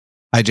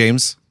Hi,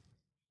 James.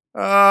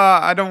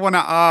 I don't want to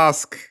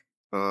ask.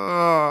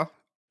 Are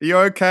you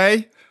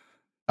okay?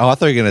 Oh, I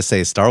thought you were going to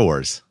say Star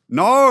Wars.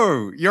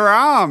 No, your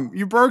arm.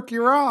 You broke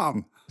your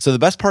arm. So the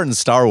best part in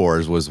Star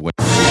Wars was when...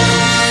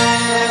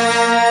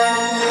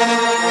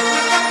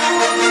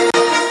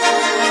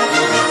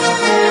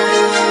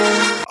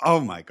 Oh,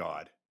 my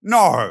God.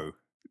 No.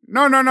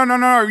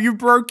 No. You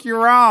broke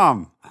your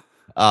arm.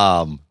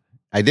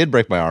 I did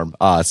break my arm,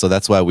 so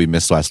that's why we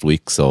missed last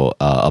week. So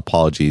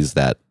apologies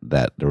that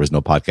there was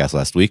no podcast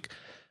last week.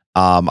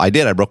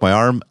 I broke my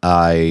arm.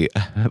 I,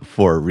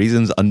 for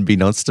reasons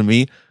unbeknownst to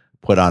me,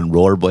 put on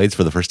rollerblades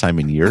for the first time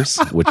in years,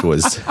 which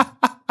was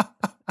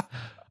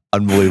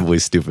unbelievably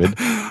stupid.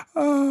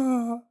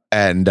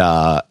 And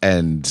I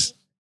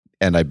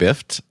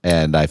biffed,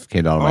 and I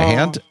came down on my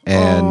hand,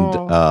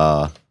 and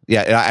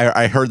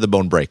I heard the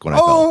bone break when I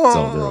fell.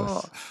 So there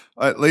was.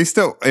 At least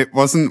it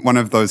wasn't one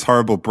of those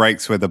horrible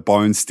breaks where the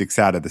bone sticks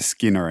out of the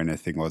skin or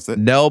anything, was it?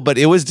 No, but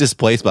it was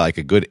displaced by like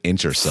a good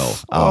inch or so.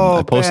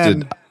 I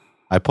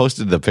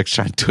posted the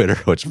picture on Twitter,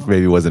 which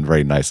maybe wasn't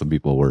very nice. Some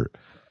people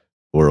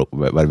might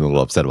have been a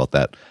little upset about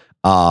that.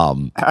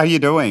 How are you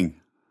doing?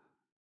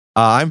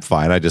 I'm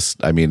fine. I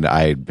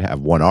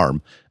have one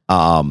arm,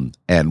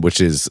 and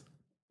which is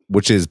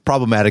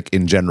problematic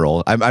in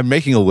general. I'm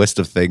making a list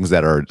of things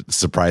that are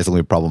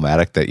surprisingly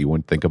problematic that you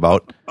wouldn't think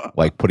about,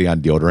 like putting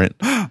on deodorant.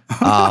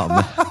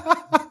 I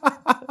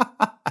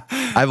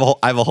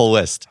have a whole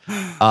list,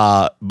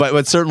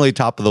 but certainly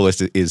top of the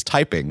list is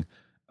typing.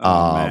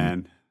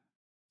 Man.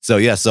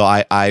 So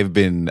I've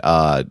been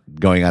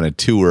going on a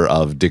tour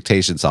of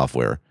dictation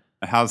software.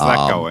 How's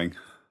that going?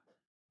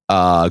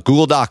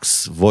 Google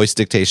Docs voice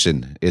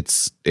dictation.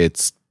 It's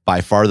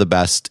by far the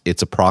best.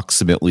 It's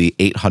approximately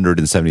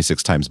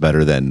 876 times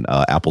better than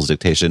Apple's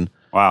dictation.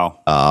 Wow.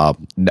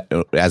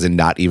 As in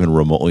not even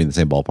remotely in the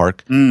same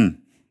ballpark.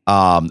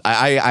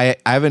 I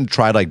haven't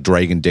tried like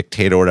Dragon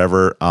Dictate or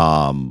whatever,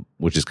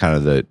 which is kind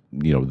of the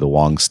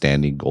long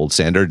standing gold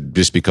standard,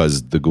 just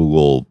because the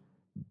Google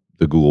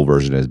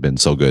version has been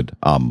so good.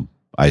 I'm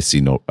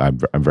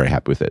very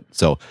happy with it.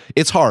 So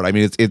it's hard. I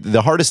mean,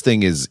 the hardest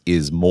thing is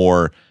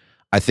more,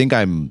 I think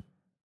I'm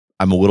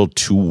a little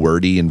too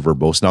wordy and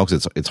verbose now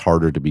because it's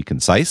harder to be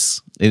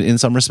concise in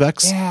some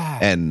respects. Yeah.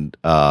 And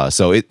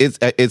so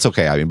it's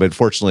okay. I mean, but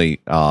fortunately,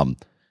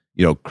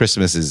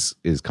 Christmas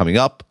is coming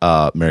up.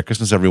 Merry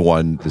Christmas,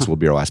 everyone. This will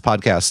be our last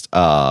podcast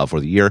for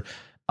the year.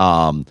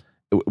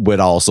 But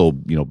also,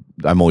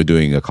 I'm only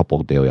doing a couple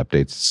of daily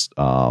updates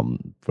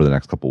for the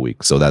next couple of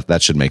weeks. So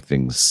that should make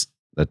things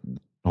that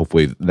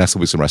hopefully the next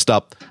couple weeks can rest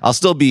up. I'll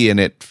still be in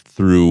it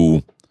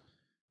through,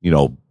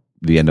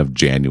 the end of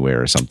January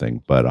or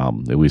something, but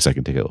at least I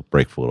can take a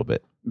break for a little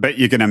bit. But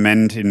you can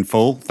amend in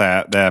full.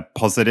 They're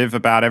positive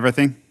about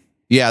everything.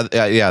 Yeah.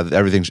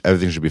 Everything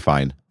should be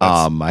fine.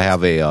 I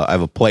have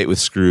a plate with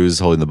screws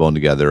holding the bone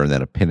together, and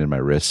then a pin in my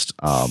wrist.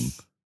 But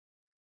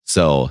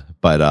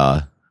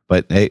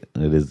hey,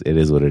 it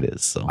is what it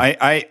is. So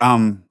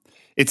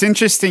it's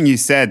interesting you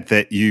said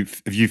that you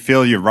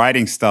feel your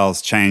writing style's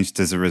changed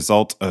as a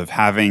result of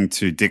having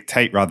to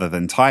dictate rather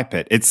than type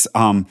it. It's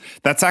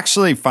that's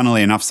actually,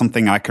 funnily enough,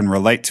 something I can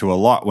relate to a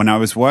lot. When I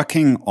was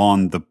working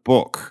on the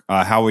book,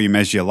 How Will You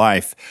Measure Your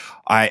Life,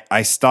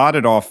 I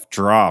started off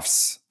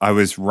drafts. I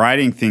was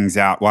writing things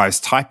out while I was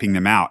typing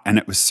them out, and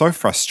it was so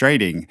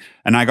frustrating.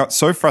 And I got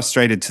so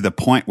frustrated to the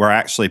point where I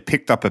actually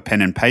picked up a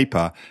pen and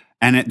paper,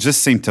 and it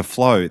just seemed to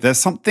flow. There's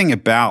something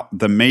about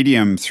the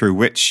medium through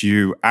which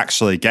you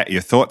actually get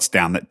your thoughts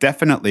down that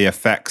definitely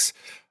affects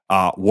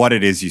what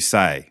it is you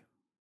say.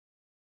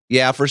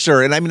 Yeah, for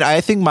sure. And I mean,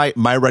 I think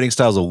my writing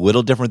style is a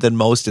little different than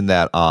most in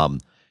that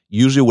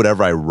usually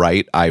whatever I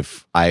write, I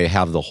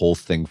have the whole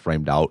thing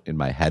framed out in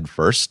my head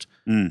first,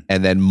 and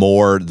then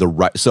more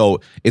so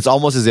it's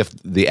almost as if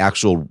the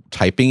actual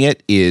typing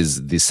it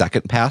is the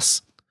second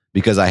pass,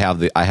 because I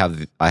have it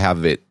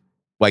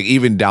like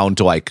even down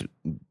to like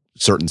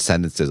certain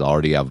sentences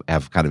already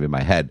have kind of in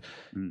my head.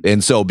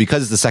 And so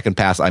because it's the second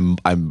pass, I'm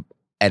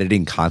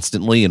editing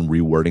constantly and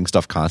rewording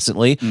stuff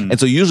constantly. And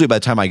so usually by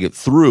the time I get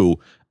through,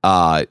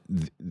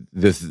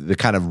 the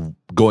kind of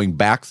going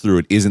back through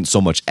it isn't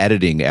so much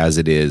editing as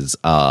it is,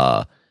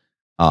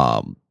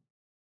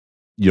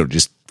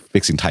 just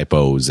fixing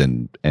typos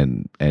and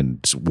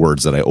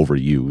words that I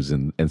overuse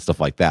and stuff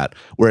like that.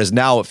 Whereas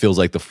now it feels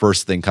like the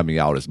first thing coming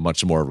out is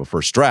much more of a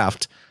first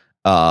draft,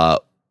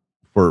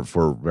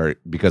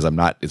 because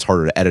it's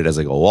harder to edit as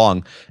I go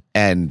along,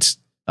 and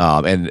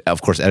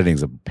of course editing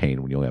is a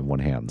pain when you only have one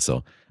hand.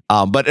 So,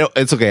 but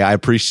it's okay. I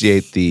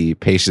appreciate the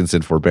patience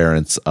and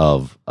forbearance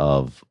of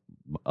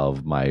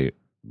my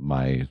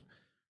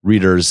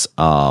readers.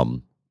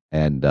 Like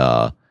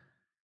I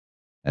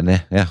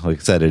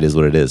said, it is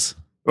what it is.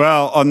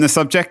 Well, on the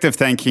subject of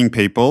thanking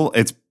people,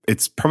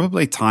 it's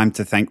probably time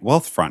to thank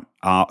Wealthfront,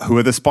 who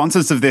are the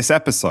sponsors of this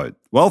episode.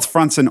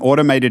 Wealthfront's an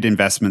automated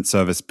investment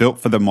service built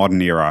for the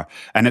modern era,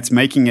 and it's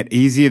making it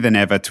easier than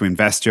ever to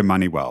invest your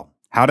money well.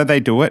 How do they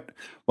do it?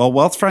 Well,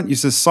 Wealthfront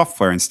uses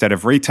software instead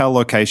of retail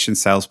location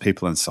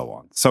salespeople and so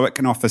on, so it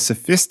can offer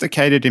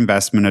sophisticated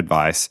investment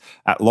advice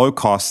at low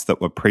costs that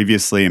were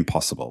previously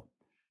impossible.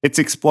 It's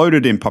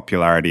exploded in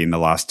popularity in the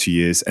last 2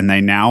 years, and they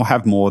now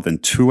have more than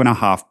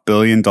 $2.5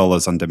 billion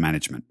under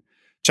management.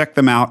 Check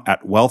them out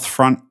at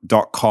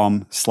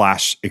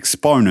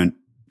wealthfront.com/exponent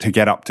to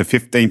get up to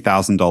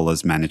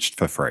 $15,000 managed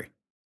for free.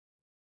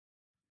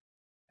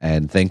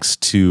 And thanks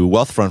to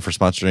Wealthfront for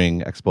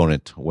sponsoring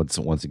Exponent once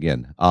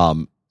again.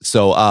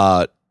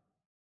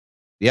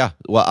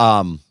 You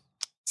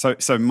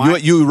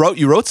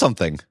wrote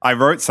something. I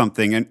wrote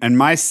something, and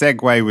my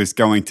segue was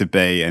going to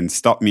be, and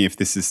stop me if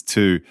this is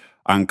too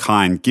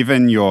unkind,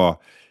 given your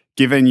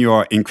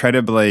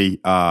incredibly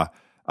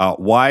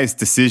wise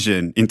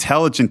decision,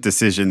 intelligent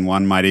decision,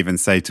 one might even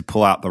say, to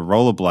pull out the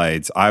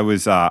rollerblades. I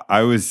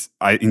was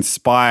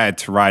inspired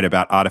to write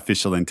about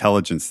artificial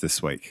intelligence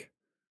this week.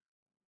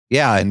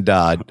 Yeah, and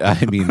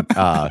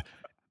that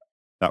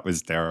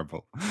was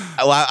terrible.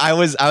 I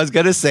was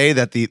gonna say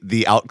that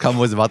the outcome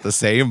was about the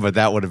same, but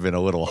that would have been a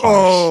little harsh.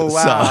 Oh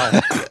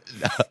wow!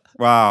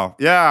 Wow,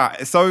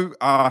 yeah. So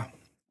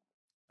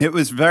it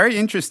was very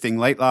interesting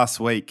late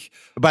last week.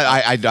 But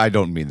I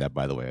don't mean that,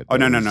 by the way. Oh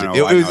no!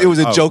 It was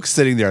a joke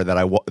sitting there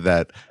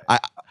that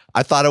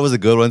I thought it was a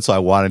good one, so I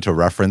wanted to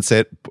reference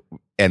it,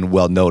 and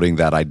noting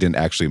that I didn't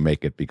actually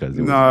make it because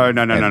it was no,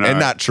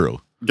 not true.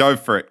 Go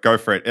for it.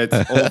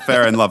 It's all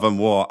fair in love and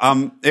war.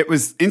 It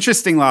was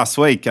interesting last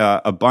week.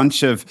 A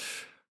bunch of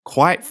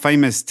quite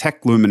famous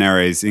tech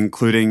luminaries,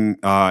 including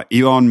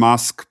Elon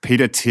Musk,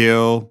 Peter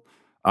Thiel,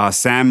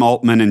 Sam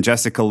Altman, and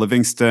Jessica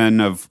Livingston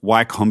of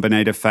Y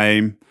Combinator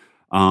fame,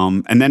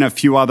 and then a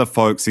few other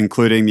folks,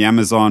 including the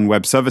Amazon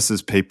Web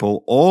Services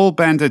people, all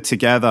banded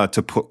together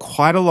to put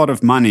quite a lot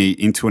of money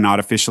into an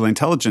artificial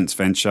intelligence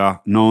venture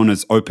known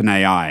as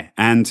OpenAI.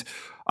 And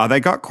they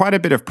got quite a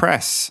bit of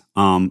press.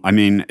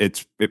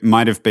 It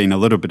might have been a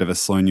little bit of a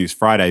slow news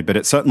Friday, but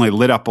it certainly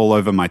lit up all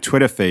over my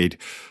Twitter feed.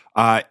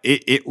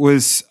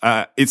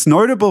 It's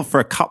notable for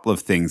a couple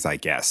of things, I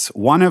guess.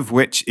 One of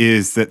which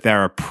is that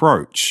their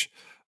approach,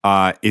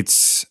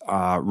 it's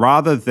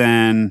rather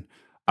than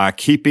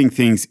keeping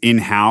things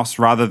in-house,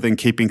 rather than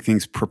keeping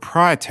things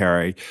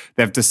proprietary,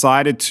 they've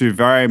decided to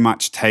very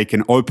much take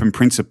an open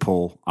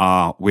principle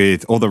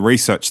with all the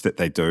research that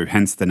they do,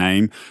 hence the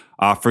name.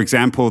 For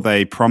example,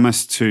 they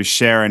promise to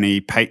share any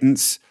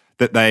patents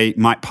that they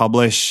might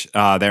publish.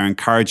 They're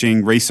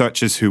encouraging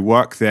researchers who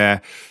work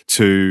there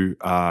to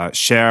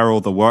share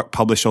all the work,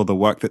 publish all the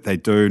work that they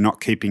do,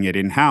 not keeping it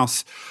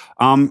in-house.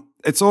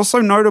 It's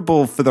also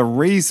notable for the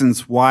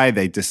reasons why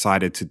they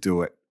decided to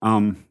do it.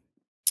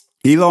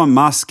 Elon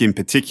Musk in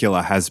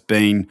particular has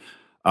been,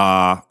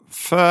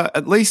 for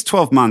at least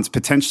 12 months,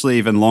 potentially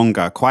even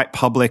longer, quite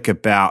public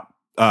about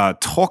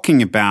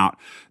talking about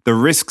the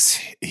risks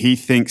he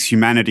thinks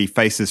humanity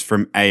faces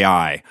from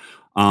AI.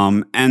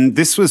 And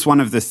this was one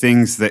of the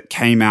things that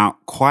came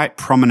out quite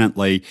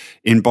prominently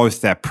in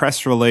both their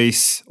press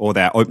release or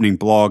their opening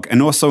blog,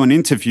 and also an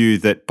interview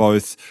that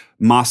both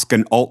Musk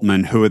and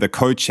Altman, who are the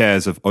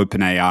co-chairs of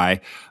OpenAI,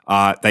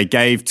 they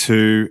gave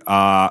to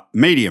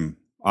Medium,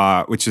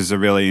 which is a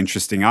really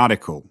interesting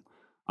article.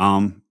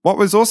 What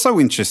was also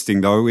interesting,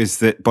 though, is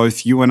that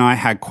both you and I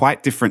had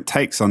quite different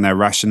takes on their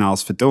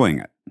rationales for doing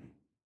it.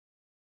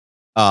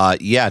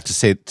 To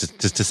say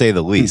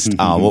the least.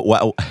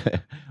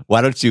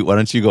 Why don't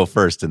you go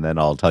first, and then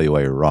I'll tell you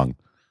why you're wrong.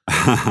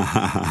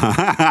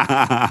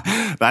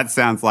 That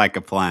sounds like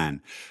a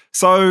plan.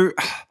 So,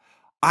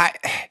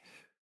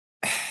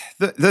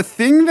 the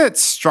thing that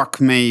struck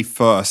me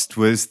first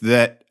was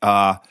that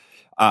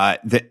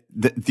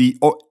the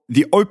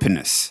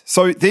openness.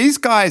 So these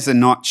guys are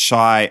not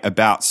shy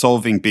about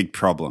solving big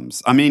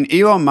problems. I mean,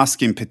 Elon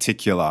Musk in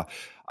particular.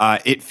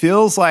 It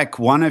feels like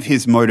one of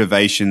his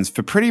motivations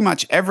for pretty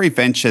much every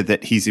venture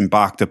that he's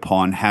embarked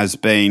upon has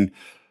been,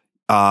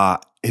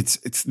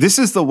 this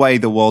is the way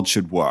the world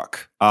should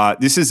work.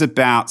 This is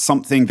about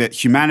something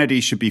that humanity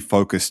should be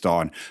focused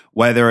on,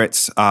 whether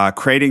it's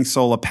creating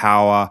solar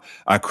power,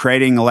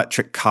 creating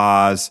electric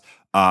cars,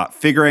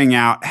 figuring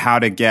out how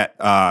to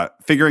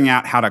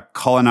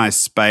colonize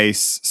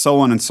space, so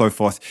on and so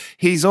forth.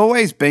 He's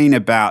always been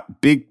about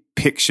big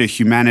picture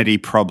humanity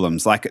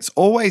problems. Like, it's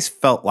always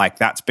felt like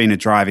that's been a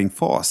driving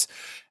force.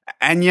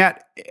 And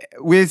yet,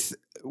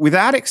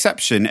 without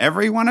exception,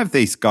 every one of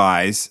these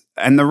guys,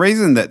 and the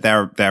reason that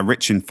they're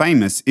rich and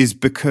famous is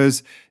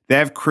because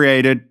they've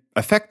created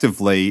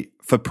effectively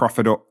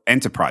for-profit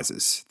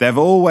enterprises. They've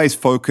always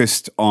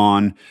focused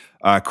on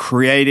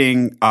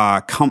creating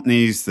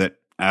companies that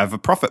have a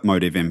profit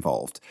motive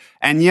involved.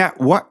 And yet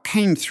what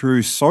came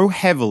through so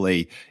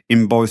heavily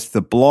in both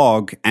the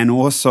blog and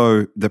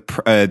also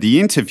the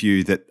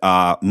interview that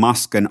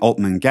Musk and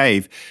Altman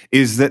gave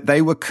is that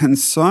they were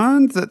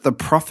concerned that the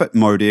profit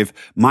motive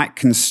might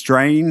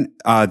constrain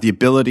the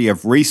ability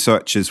of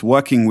researchers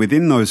working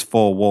within those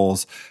four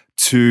walls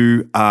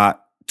to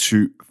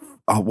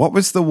what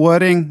was the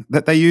wording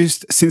that they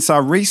used? Since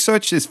our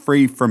research is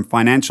free from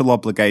financial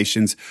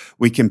obligations,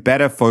 we can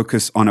better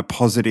focus on a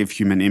positive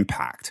human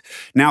impact.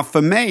 Now,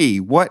 for me,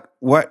 what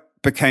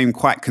became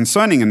quite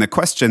concerning, and the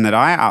question that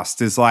I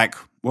asked is like,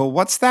 well,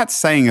 what's that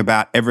saying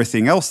about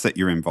everything else that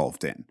you're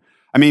involved in?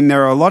 I mean,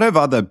 there are a lot of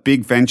other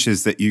big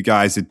ventures that you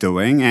guys are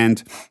doing,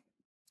 and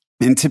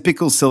in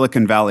typical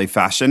Silicon Valley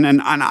fashion,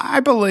 and I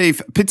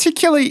believe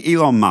particularly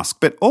Elon Musk,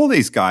 but all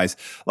these guys,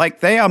 like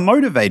they are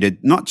motivated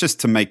not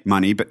just to make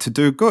money, but to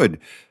do good.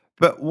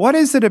 But what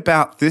is it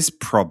about this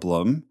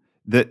problem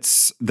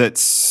that's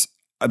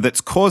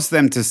caused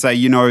them to say,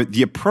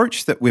 the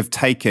approach that we've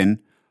taken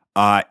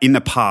in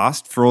the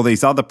past for all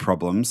these other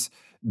problems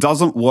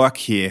doesn't work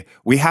here.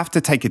 We have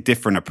to take a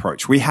different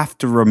approach. We have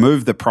to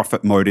remove the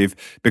profit motive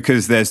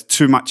because there's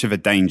too much of a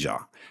danger.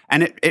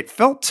 And it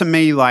felt to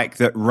me like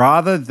that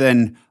rather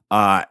than,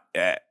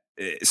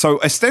 so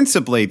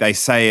ostensibly they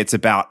say it's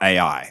about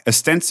AI.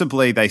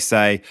 Ostensibly they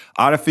say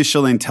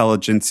artificial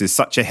intelligence is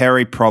such a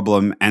hairy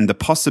problem and the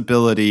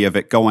possibility of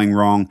it going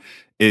wrong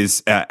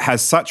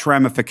has such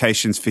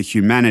ramifications for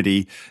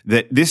humanity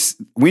that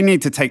we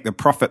need to take the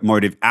profit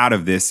motive out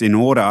of this in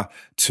order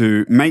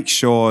to make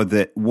sure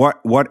that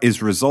what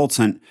is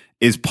resultant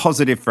is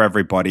positive for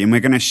everybody, and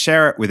we're going to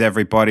share it with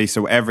everybody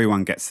so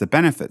everyone gets the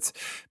benefits.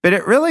 But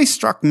it really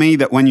struck me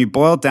that when you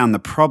boiled down the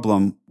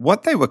problem,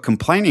 what they were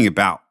complaining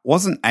about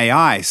wasn't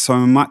AI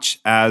so much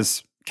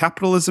as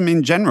capitalism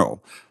in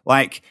general.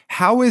 Like,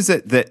 how is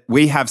it that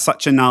we have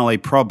such a gnarly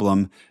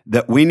problem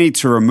that we need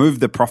to remove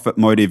the profit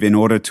motive in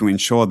order to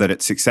ensure that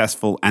it's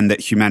successful and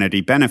that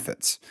humanity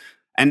benefits?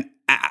 And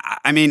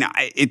I mean,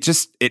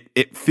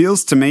 it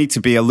feels to me to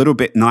be a little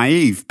bit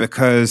naive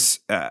because,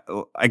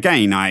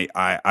 again,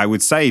 I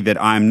would say that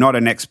I'm not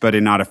an expert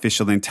in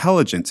artificial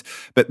intelligence,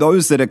 but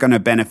those that are going to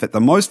benefit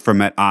the most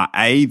from it are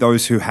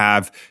those who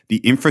have the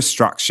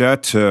infrastructure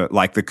to,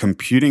 like, the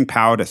computing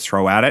power to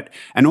throw at it,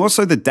 and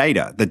also the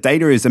data. The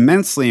data is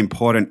immensely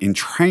important in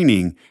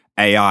training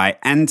AI,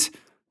 and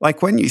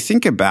like when you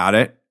think about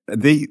it,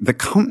 the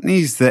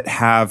companies that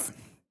have,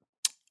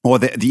 or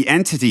the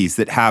entities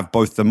that have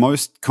both the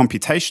most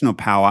computational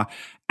power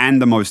and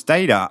the most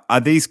data are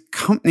these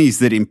companies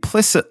that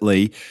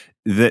implicitly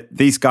that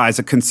these guys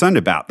are concerned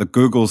about, the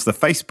Googles, the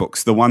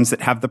Facebooks, the ones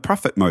that have the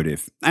profit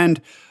motive.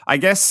 And I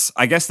guess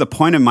the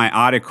point of my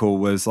article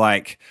was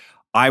like,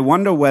 I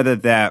wonder whether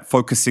they're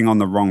focusing on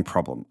the wrong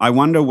problem. I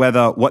wonder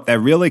whether what they're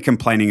really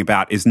complaining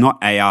about is not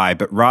AI,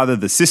 but rather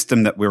the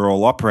system that we're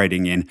all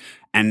operating in.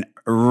 And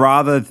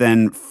rather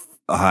than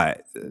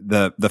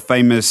the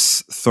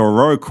famous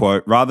Thoreau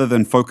quote, rather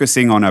than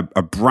focusing on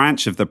a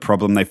branch of the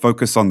problem, they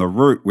focus on the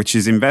root, which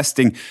is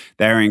investing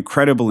their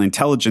incredible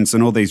intelligence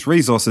and all these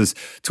resources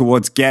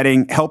towards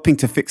helping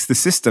to fix the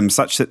system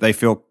such that they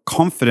feel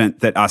confident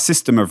that our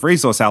system of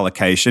resource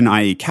allocation,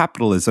 i.e.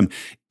 capitalism,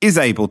 is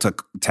able to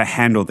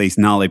handle these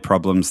gnarly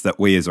problems that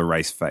we as a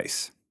race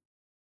face.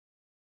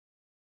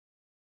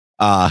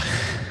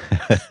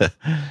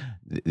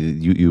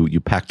 You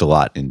packed a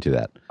lot into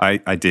that.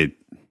 I did.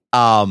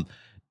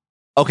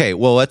 Okay,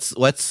 well let's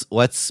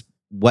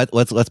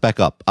back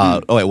up.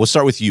 Okay, we'll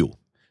start with you.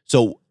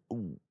 So,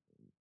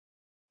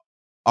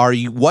 are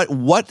you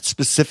what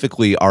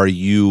specifically are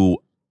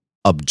you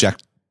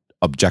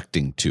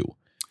objecting to?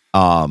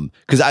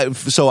 Because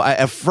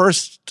at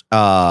first,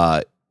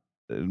 do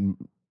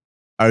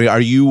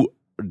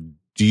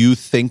you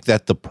think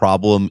that the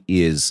problem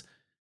is?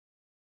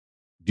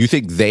 Do you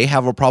think they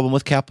have a problem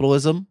with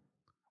capitalism?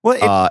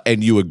 Well,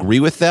 and you agree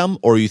with them,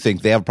 or you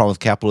think they have a problem with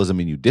capitalism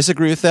and you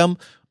disagree with them,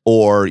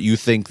 or you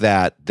think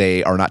that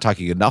they are not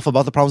talking enough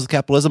about the problems of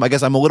capitalism? I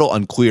guess I'm a little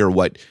unclear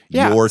what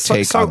your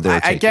take on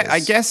their take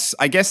is.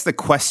 I guess the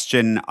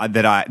question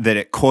that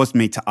it caused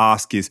me to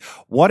ask is,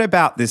 what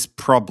about this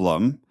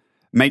problem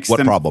makes them...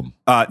 What problem?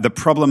 The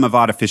problem of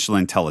artificial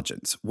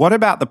intelligence. What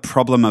about the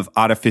problem of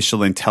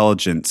artificial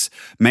intelligence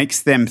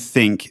makes them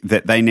think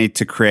that they need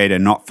to create a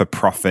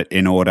not-for-profit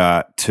in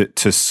order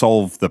to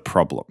solve the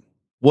problem?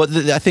 Well,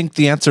 I think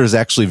the answer is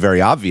actually very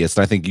obvious,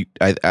 and I think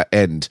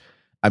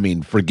I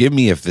mean, forgive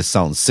me if this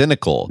sounds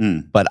cynical,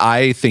 but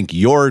I think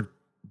you're,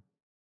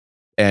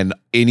 and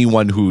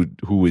anyone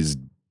who is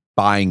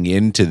buying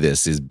into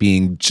this is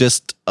being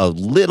just a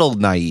little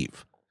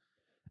naive,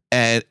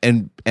 and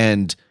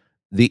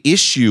the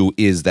issue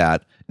is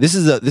that this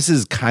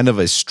is kind of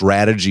a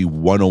strategy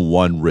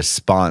 101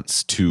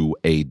 response to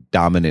a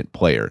dominant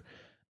player.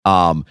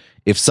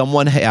 If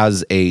someone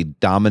has a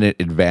dominant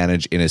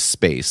advantage in a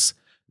space,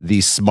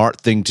 the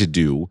smart thing to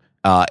do,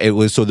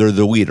 so they're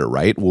the leader,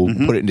 right? We'll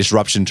put it in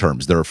disruption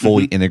terms. They're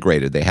fully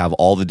integrated. They have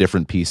all the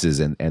different pieces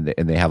and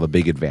they have a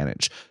big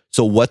advantage.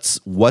 So what's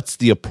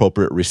the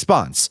appropriate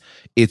response?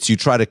 It's you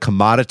try to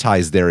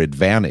commoditize their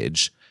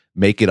advantage,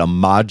 make it a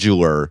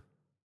modular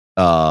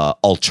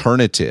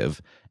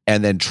alternative,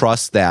 and then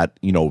trust that,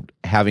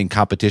 having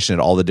competition at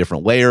all the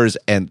different layers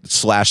and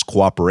 /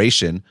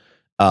 cooperation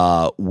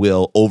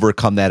will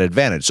overcome that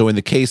advantage. So in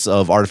the case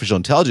of artificial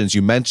intelligence,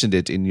 you mentioned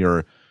it in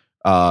your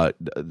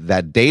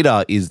that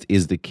data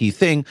is the key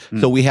thing.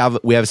 So we have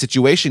a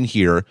situation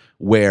here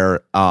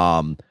where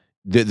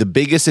the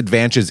biggest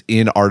advances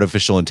in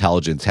artificial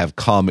intelligence have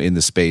come in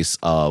the space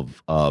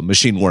of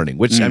machine learning,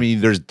 which I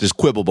mean, there's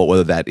quibble about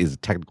whether that is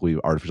technically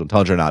artificial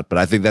intelligence or not, but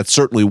I think that's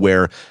certainly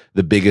where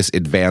the biggest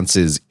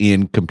advances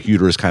in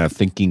computers kind of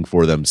thinking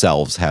for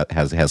themselves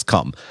has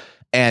come.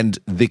 And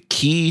the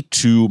key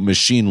to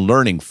machine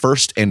learning,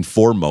 first and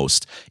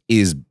foremost,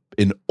 is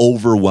an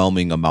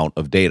overwhelming amount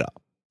of data.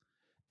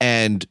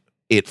 And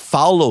it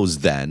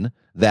follows then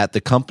that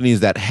the companies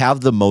that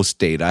have the most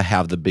data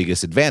have the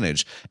biggest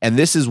advantage. And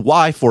this is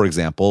why, for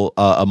example,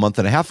 a month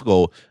and a half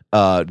ago,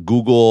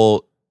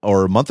 Google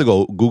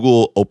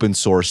open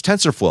sourced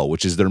TensorFlow,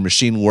 which is their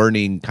machine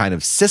learning kind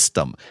of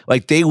system.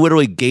 Like, they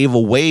literally gave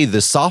away the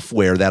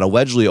software that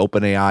allegedly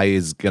OpenAI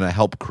is going to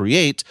help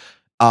create.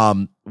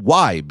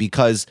 Why?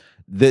 Because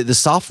the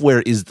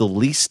software is the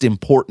least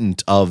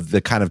important of the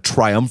kind of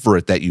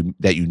triumvirate that you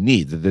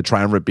need. The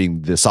triumvirate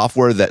being the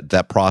software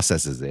that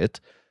processes it,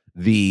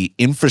 the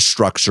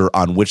infrastructure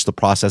on which the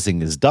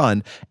processing is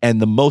done,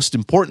 and the most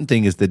important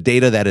thing is the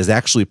data that is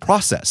actually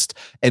processed.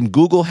 And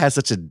Google has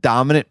such a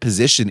dominant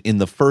position in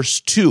the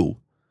first two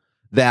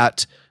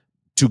that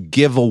to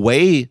give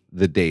away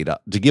the data,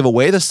 to give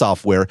away the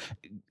software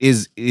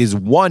is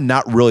one,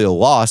 not really a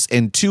loss,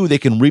 and two, they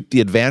can reap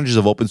the advantages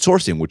of open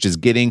sourcing, which is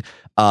getting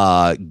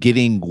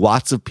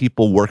lots of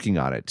people working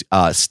on it,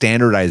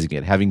 standardizing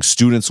it, having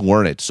students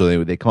learn it,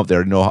 so they come up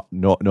there and know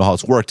how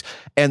it's worked.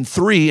 And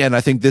three, and I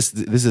think this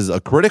is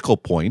a critical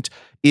point,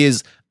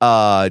 is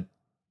the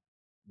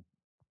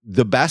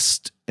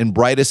best and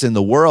brightest in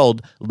the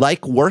world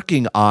like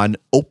working on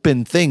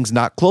open things,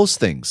 not closed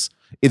things.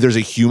 If there's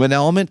a human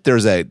element,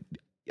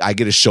 I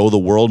get to show the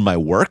world my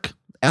work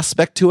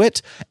aspect to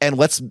it, and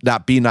let's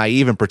not be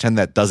naive and pretend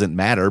that doesn't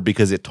matter,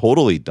 because it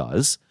totally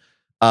does.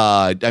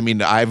 I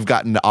mean, I've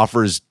gotten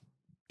offers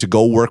to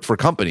go work for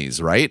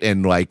companies, right,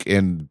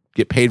 and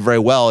get paid very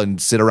well and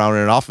sit around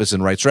in an office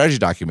and write strategy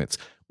documents.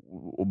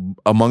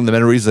 Among the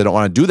many reasons I don't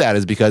want to do that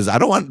is because I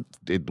don't want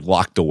it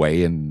locked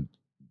away and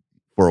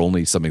for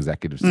only some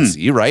executives to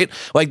see, right?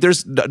 Like,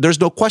 there's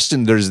no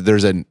question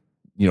there's an,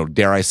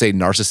 dare I say,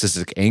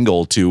 narcissistic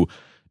angle to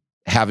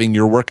having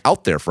your work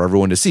out there for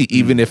everyone to see,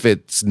 even if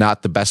it's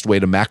not the best way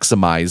to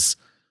maximize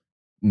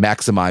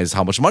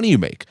how much money you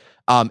make.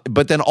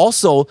 But then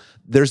also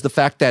there's the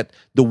fact that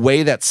the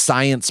way that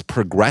science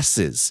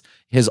progresses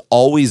has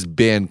always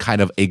been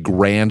kind of a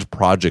grand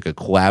project, a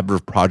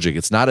collaborative project.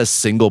 It's not a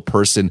single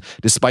person,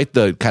 despite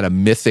the kind of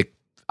mythic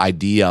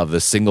idea of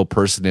a single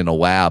person in a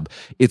lab.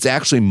 It's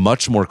actually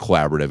much more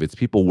collaborative. It's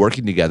people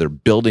working together,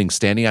 building,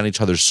 standing on each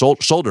other's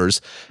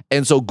shoulders.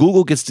 And so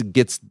Google gets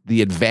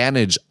the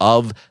advantage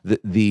of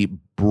the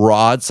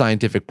broad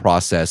scientific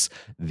process,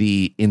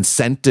 the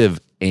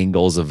incentive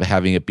angles of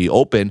having it be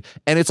open,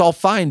 and it's all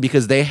fine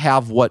because they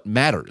have what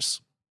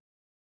matters.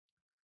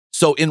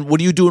 So what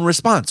do you do in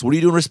response? What do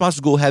you do in response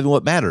to Google having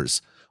what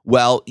matters?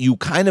 Well, you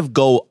kind of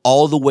go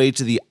all the way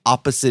to the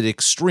opposite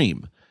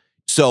extreme.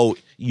 So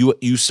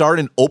you start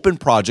an open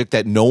project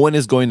that no one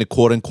is going to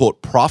quote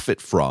unquote profit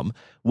from.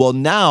 Well,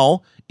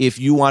 now if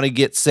you want to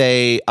get,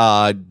 say,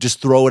 just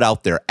throw it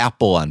out there,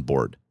 Apple on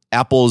board.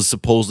 Apple is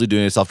supposedly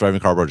doing a self-driving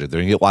car project. They're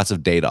going to get lots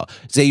of data.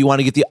 Say you want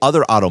to get the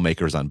other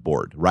automakers on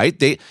board, right?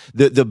 The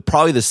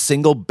probably the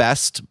single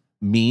best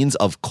means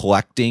of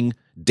collecting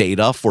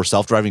data for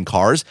self-driving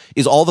cars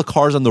is all the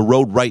cars on the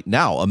road right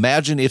now.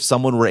 Imagine if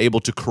someone were able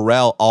to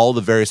corral all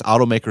the various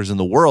automakers in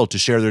the world to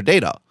share their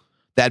data.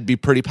 That'd be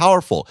pretty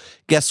powerful.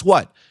 Guess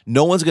what?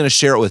 No one's going to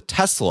share it with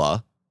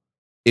Tesla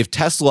if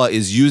Tesla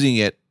is using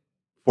it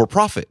for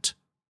profit,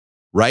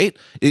 right?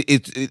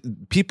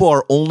 People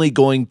are only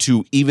going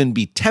to even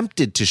be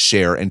tempted to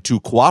share and to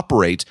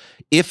cooperate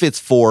if it's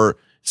for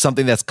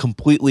something that's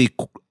completely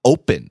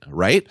open,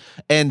 right?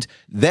 And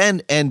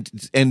then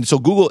so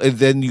Google, and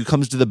then you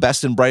comes to the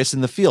best and brightest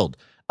in the field.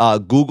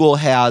 Google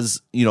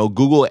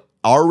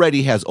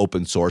already has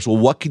open source. Well,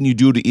 what can you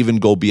do to even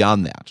go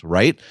beyond that,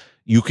 right?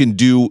 You can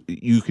do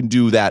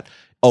that.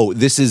 Oh,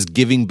 this is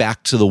giving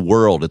back to the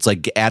world. It's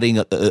like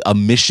adding a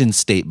mission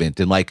statement.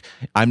 And like,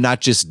 I'm not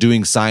just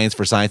doing science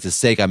for science's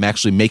sake. I'm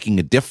actually making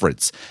a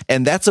difference.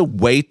 And that's a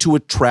way to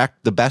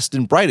attract the best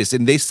and brightest.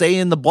 And they say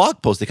in the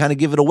blog post, they kind of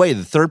give it away.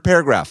 The third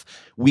paragraph,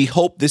 we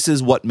hope this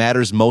is what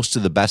matters most to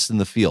the best in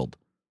the field.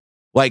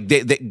 Like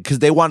because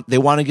they want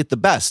to get the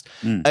best.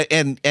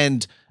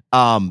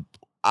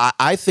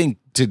 I think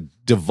to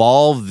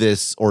devolve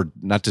this, or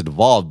not to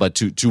devolve, but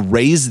to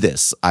raise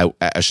this, I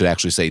should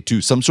actually say, to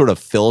some sort of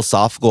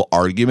philosophical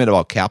argument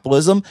about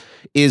capitalism,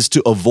 is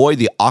to avoid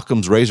the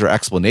Occam's razor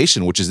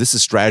explanation, which is this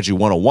is strategy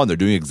 101. They're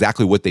doing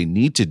exactly what they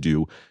need to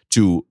do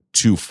to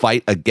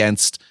fight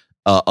against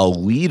a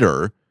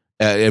leader.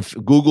 If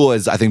Google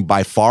is, I think,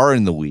 by far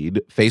in the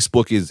lead,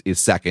 Facebook is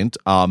second.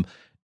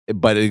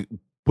 But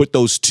put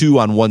those two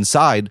on one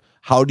side,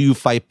 how do you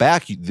fight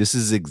back? This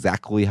is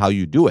exactly how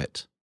you do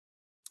it.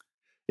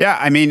 Yeah,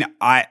 I mean,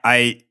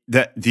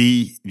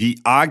 the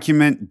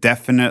argument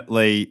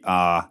definitely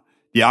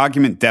the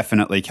argument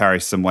definitely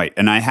carries some weight.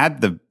 And I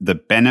had the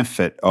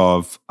benefit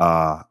of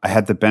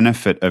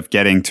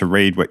getting to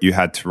read what you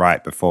had to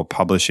write before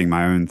publishing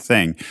my own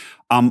thing.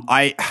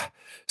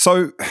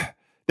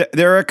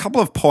 There are a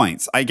couple of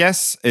points. I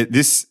guess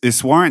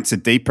this warrants a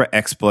deeper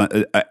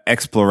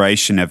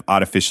exploration of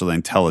artificial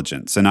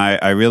intelligence. And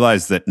I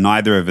realize that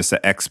neither of us are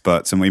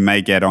experts, and we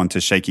may get onto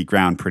shaky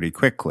ground pretty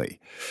quickly.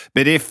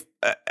 But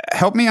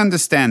help me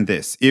understand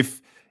this.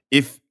 If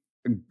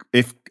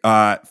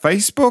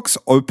Facebook's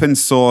open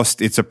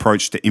sourced its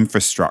approach to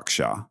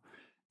infrastructure,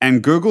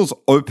 and Google's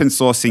open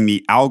sourcing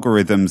the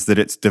algorithms that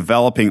it's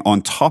developing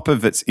on top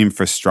of its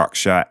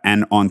infrastructure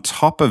and on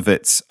top of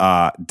its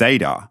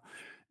data,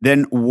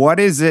 then what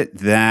is it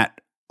that,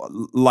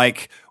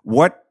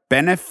 what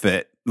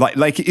benefit,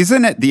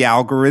 isn't it the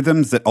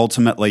algorithms that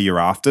ultimately you're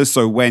after?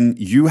 So when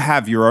you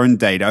have your own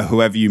data,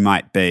 whoever you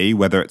might be,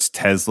 whether it's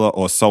Tesla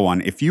or so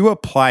on, if you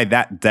apply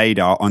that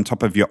data on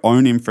top of your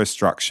own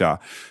infrastructure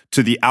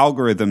to the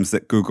algorithms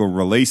that Google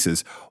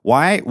releases,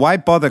 why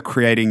bother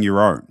creating your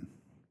own?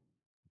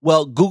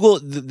 Well,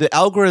 the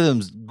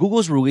algorithms,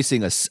 Google's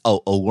releasing a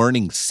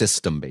learning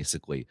system,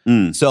 basically.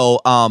 So,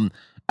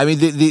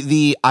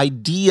 the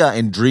idea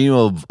and dream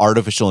of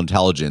artificial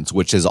intelligence,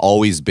 which has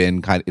always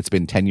been it's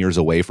been 10 years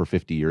away for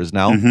 50 years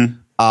now.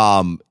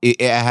 Mm-hmm.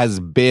 It has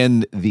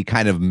been the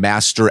kind of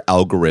master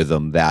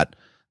algorithm that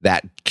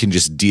can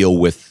just deal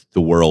with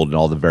the world and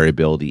all the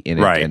variability in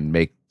it, right, and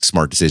make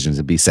smart decisions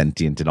and be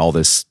sentient and all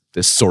this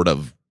sort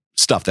of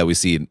stuff that we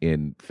see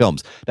in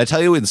films. Did I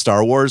tell you in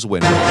Star Wars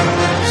when...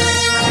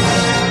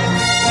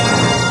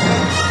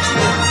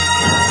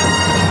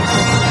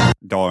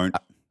 Don't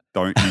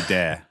you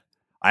dare.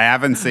 I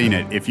haven't seen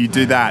it. If you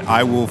do that,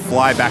 I will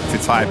fly back to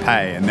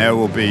Taipei, and there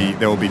will be 2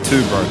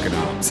 broken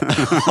arms.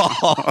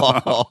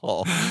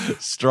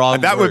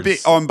 Strong. That words. Would be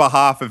on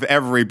behalf of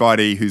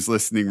everybody who's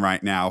listening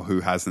right now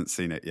who hasn't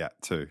seen it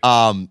yet, too.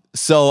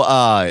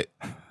 Sorry.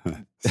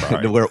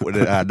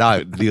 Now,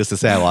 needless to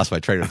say, I lost my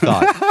train of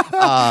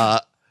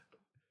thought.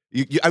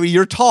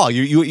 You're tall.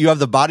 You have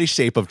the body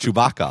shape of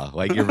Chewbacca.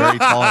 Like, you're very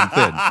tall and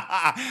thin.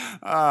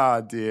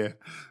 Oh dear.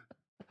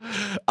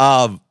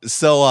 Man,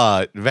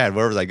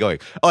 where was I going?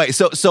 All right,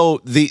 so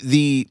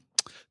the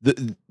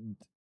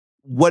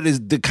what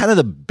is the kind of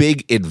the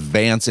big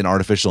advance in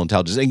artificial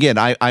intelligence? Again,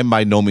 I'm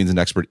by no means an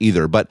expert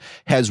either, but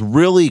has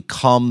really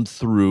come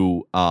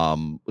through.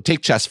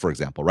 Take chess, for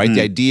example, right? The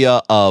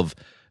idea of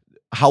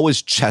how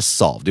was chess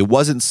solved? It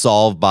wasn't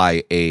solved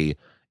by a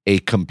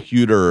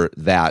computer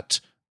that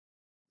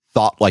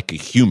thought like a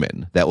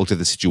human, that looked at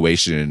the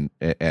situation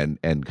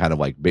and kind of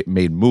like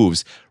made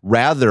moves.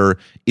 Rather,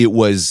 it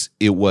was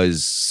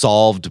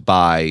solved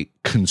by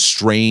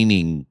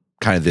constraining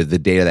kind of the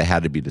data that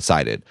had to be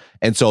decided.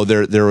 And so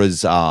there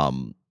was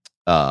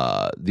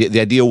the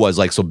idea was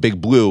like, so Big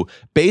Blue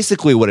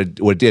basically what it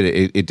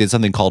did, it did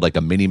something called like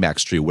a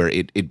mini-max tree, where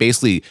it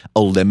basically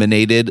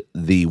eliminated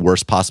the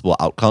worst possible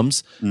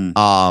outcomes.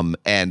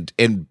 And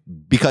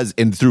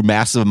through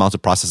massive amounts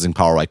of processing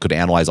power, I could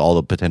analyze all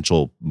the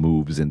potential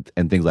moves and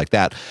things like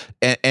that.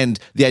 And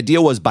the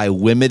idea was, by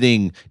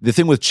limiting, the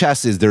thing with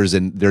chess is there's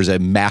a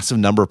massive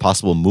number of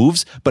possible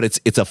moves, but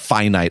it's a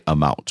finite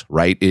amount,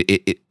 right?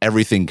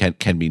 Everything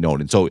can be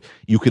known. And so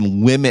you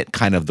can limit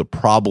kind of the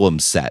problem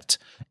set,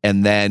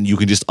 and then you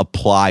can just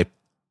apply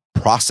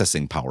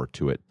processing power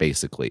to it,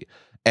 basically.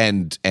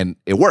 And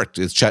it worked.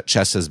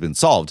 Chess has been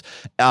solved.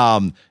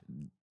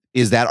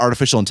 Is that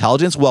artificial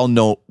intelligence? Well,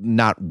 no,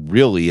 not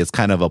really. It's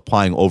kind of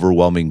applying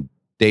overwhelming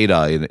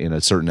data in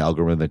a certain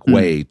algorithmic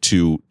way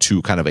to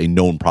kind of a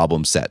known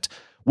problem set.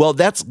 Well,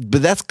 that's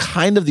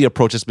kind of the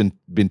approach that's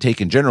been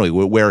taken generally,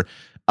 where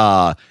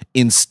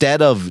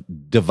instead of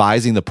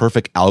devising the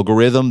perfect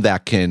algorithm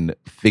that can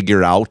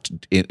figure out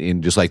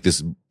in just like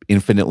this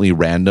infinitely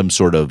random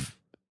sort of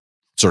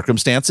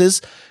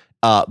circumstances,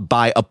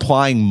 by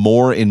applying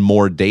more and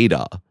more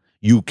data,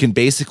 you can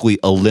basically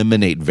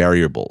eliminate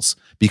variables,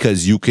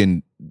 because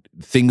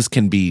things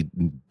can be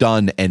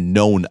done and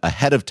known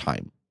ahead of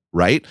time,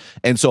 right?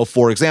 And so,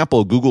 for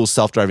example, Google's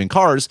self-driving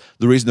cars,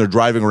 the reason they're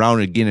driving around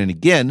again and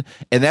again,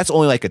 and that's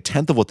only like a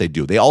tenth of what they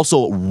do. They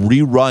also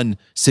rerun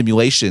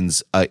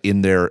simulations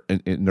in their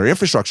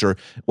infrastructure,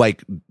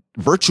 like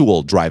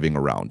virtual driving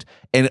around.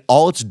 And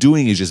all it's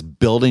doing is just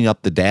building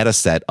up the data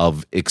set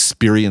of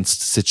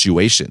experienced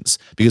situations.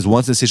 Because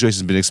once the situation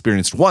has been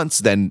experienced once,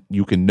 then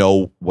you can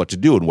know what to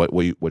do and what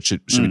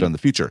should be done in the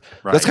future.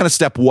 Right. That's kind of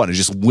step one, is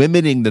just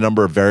limiting the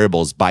number of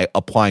variables by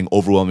applying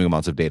overwhelming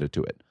amounts of data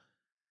to it.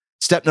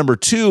 Step number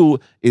two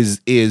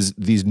is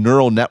these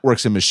neural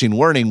networks and machine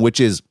learning, which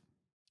is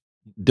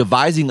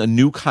devising a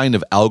new kind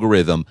of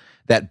algorithm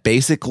that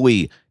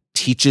basically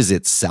teaches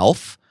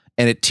itself.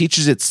 And it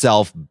teaches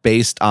itself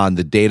based on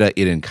the data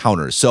it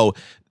encounters. So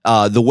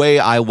the way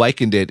I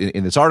likened it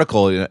in this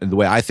article, and the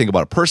way I think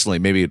about it personally,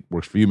 maybe it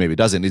works for you, maybe it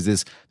doesn't, is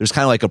there's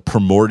kind of like a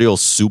primordial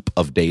soup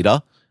of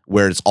data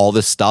where it's all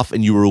this stuff,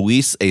 and you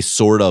release a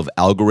sort of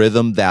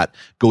algorithm that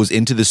goes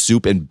into the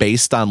soup, and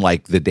based on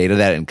like the data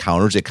that it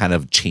encounters, it kind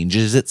of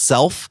changes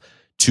itself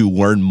to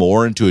learn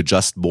more and to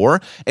adjust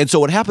more. And so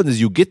what happens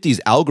is you get these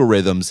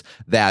algorithms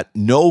that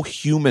no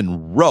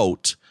human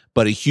wrote,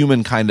 but a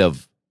human kind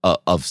of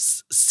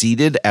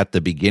seeded at the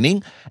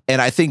beginning.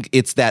 And I think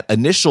it's that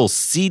initial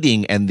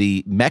seeding and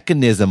the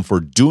mechanism for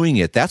doing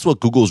it. That's what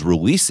Google's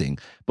releasing.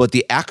 But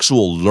the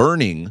actual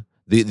learning,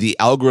 the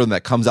algorithm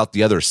that comes out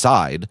the other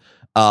side,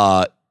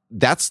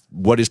 that's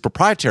what is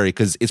proprietary,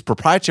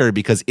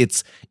 because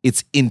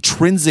it's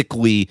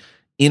intrinsically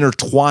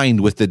intertwined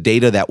with the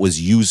data that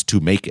was used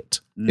to make it,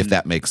 if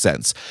that makes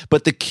sense.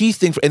 But the key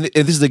thing, and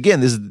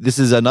this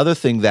is another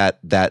thing that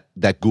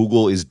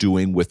Google is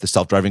doing with the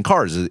self-driving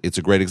cars. It's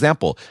a great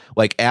example.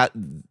 Like at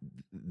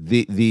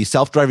the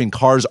self-driving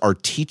cars are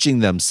teaching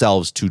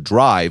themselves to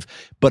drive,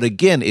 but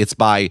again, it's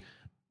by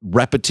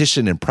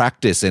repetition and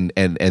practice and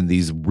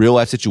these real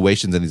life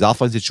situations and these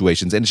offline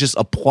situations, and it's just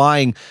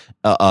applying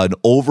an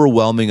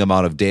overwhelming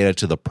amount of data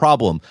to the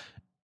problem.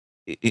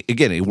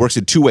 Again, it works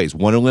in two ways.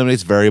 One,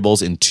 eliminates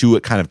variables, and two,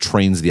 it kind of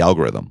trains the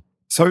algorithm.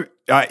 So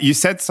you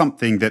said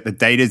something that the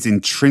data is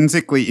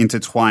intrinsically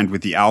intertwined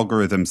with the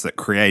algorithms that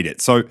create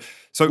it. So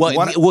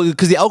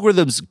because the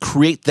algorithms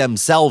create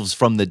themselves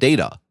from the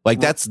data. Like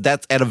that's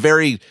at a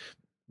very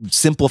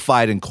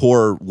simplified and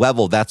core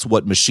level. That's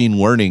what machine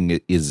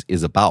learning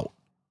is about.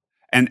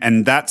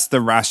 And that's the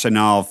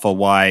rationale for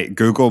why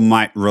Google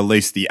might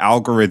release the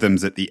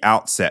algorithms at the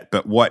outset,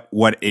 but what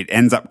it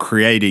ends up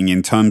creating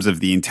in terms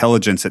of the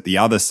intelligence at the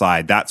other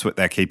side, that's what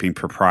they're keeping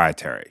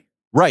proprietary.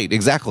 Right,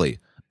 exactly.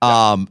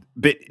 But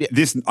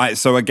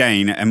so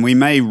again, and we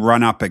may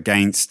run up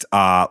against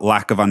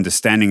lack of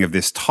understanding of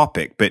this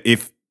topic, but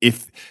if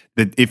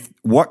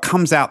what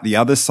comes out the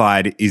other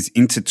side is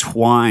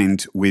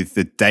intertwined with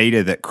the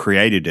data that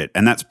created it,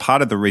 and that's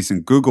part of the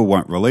reason Google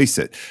won't release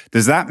it,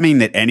 does that mean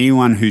that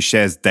anyone who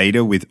shares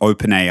data with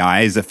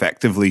OpenAI is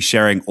effectively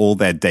sharing all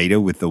their data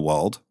with the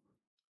world?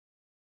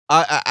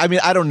 I mean,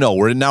 I don't know.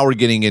 We're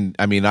getting in.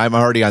 I mean, I'm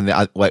already on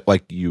the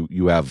like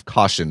you have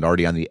cautioned,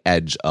 already on the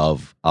edge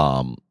of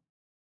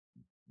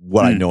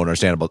what I know and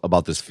understand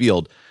about this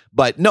field.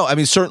 But no, I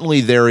mean,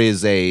 certainly there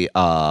is a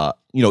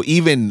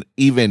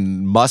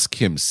even Musk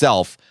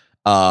himself,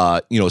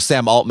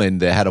 Sam Altman,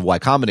 the head of Y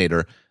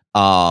Combinator,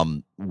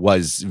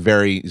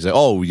 he's like,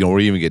 oh, we're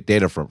even get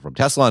data from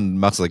Tesla, and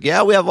Musk's like,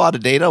 yeah, we have a lot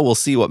of data. We'll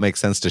see what makes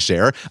sense to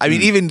share. I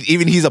mean, even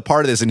he's a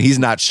part of this, and he's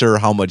not sure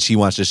how much he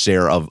wants to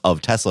share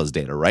of Tesla's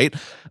data, right?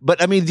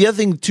 But I mean, the other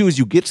thing too is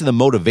you get to the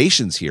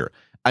motivations here.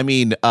 I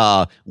mean,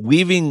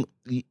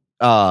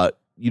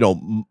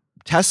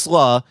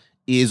 Tesla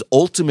is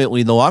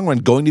ultimately in the long run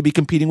going to be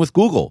competing with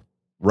Google,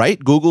 right?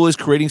 Google is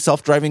creating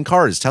self-driving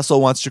cars. Tesla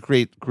wants to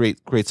create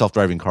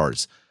self-driving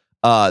cars.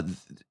 And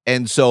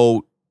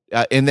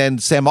then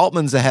Sam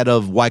Altman's the head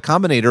of Y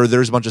Combinator.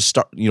 There's a bunch of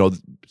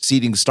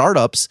seeding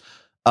startups.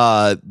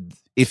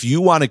 If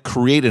you want to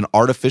create an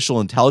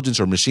artificial intelligence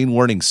or machine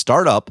learning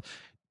startup,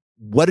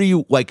 what are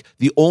you like?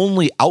 The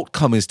only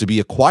outcome is to be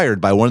acquired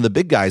by one of the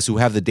big guys who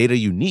have the data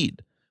you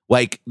need.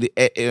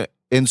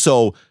 And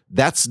so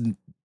that's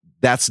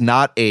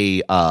not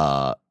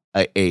a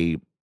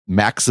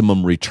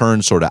maximum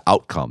return sort of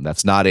outcome.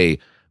 That's not a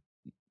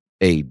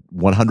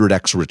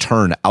 100x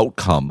return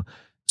outcome.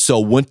 So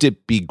wouldn't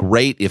it be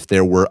great if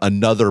there were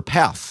another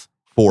path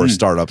for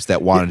startups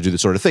that wanted to do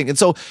this sort of thing? And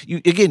so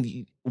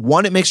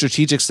one, it makes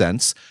strategic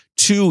sense.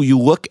 Two, you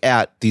look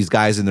at these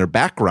guys in their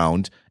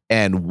background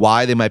and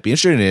why they might be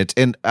interested in it.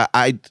 And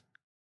I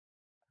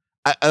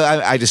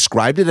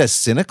described it as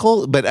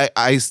cynical, but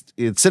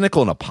it's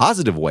cynical in a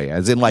positive way,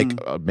 as in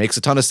makes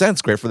a ton of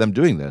sense. Great for them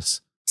doing this.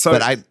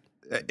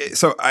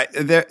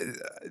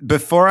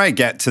 Before I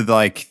get to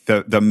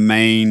the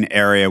main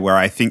area where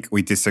I think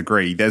we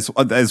disagree,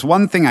 there's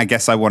one thing I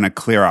guess I want to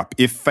clear up.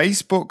 If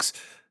Facebook's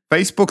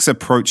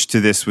approach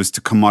to this was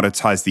to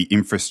commoditize the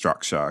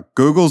infrastructure,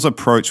 Google's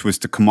approach was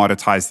to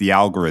commoditize the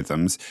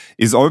algorithms.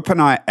 Is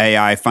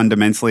OpenAI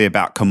fundamentally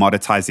about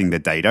commoditizing the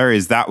data?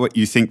 Is that what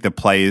you think the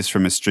play is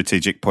from a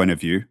strategic point of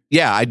view?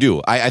 Yeah, I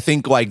do. I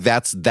think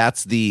that's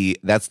the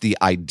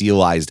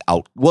idealized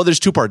out. Well, there's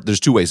two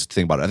ways to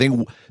think about it.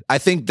 I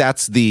think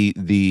that's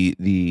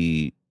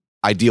the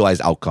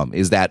idealized outcome,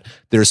 is that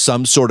there's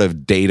some sort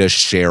of data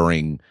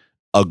sharing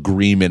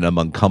agreement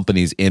among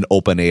companies in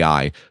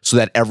OpenAI so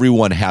that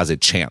everyone has a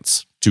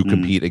chance to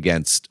compete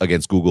against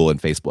Google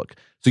and Facebook.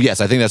 So yes,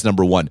 I think that's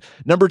number one.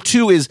 Number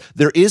two is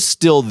there is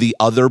still the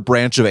other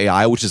branch of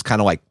AI, which is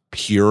kind of like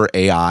pure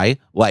AI,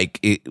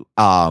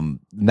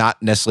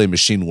 not necessarily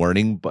machine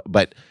learning,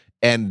 but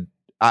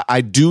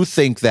I do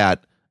think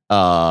that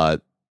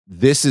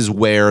this is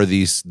where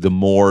the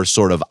more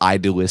sort of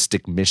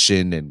idealistic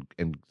mission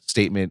and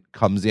statement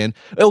comes in.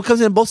 It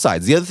comes in on both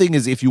sides. The other thing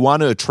is, if you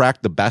want to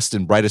attract the best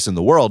and brightest in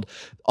the world,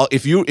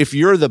 if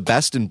you're the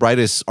best and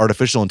brightest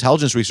artificial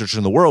intelligence researcher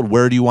in the world,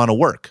 where do you want to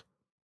work?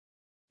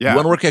 Yeah. You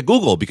want to work at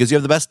Google because you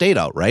have the best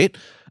data, right?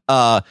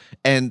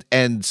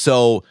 And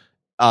so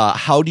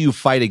how do you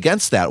fight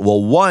against that?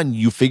 Well, one,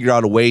 you figure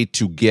out a way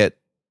to get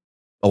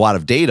a lot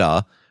of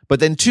data, but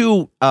then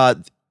two,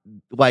 I'm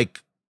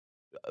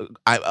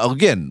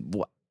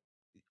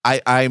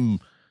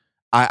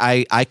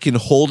I can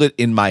hold it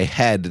in my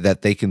head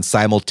that they can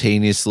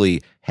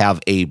simultaneously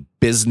have a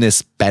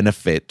business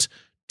benefit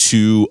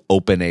to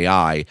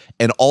OpenAI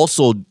and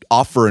also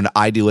offer an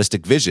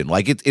idealistic vision.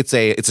 Like it's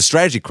a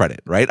strategy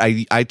credit, right?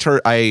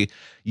 I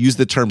used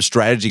the term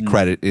strategy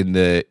credit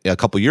a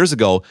couple years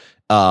ago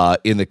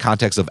in the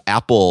context of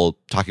Apple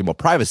talking about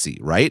privacy,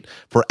 right?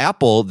 For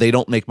Apple, they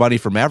don't make money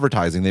from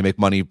advertising; they make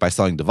money by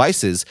selling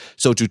devices.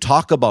 So to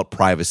talk about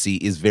privacy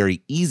is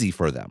very easy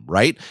for them,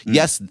 right?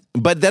 Yes,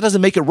 but that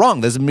doesn't make it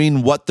wrong. Doesn't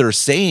mean what they're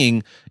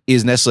saying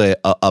is necessarily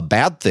a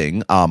bad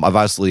thing. I've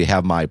obviously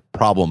have my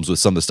problems with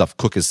some of the stuff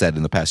Cook has said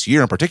in the past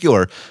year in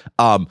particular,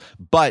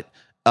 but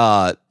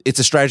it's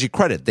a strategy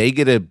credit. They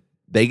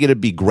get to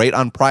be great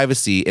on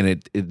privacy,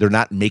 and they're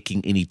not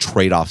making any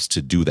trade-offs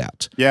to do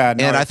that. Yeah,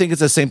 no, and I think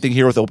it's the same thing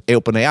here with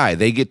OpenAI.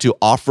 They get to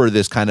offer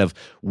this kind of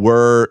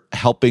 "we're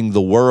helping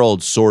the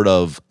world" sort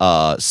of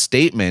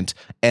statement,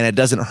 and it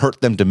doesn't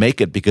hurt them to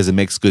make it because it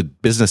makes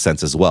good business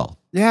sense as well.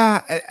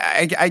 Yeah,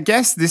 I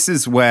guess this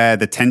is where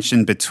the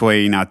tension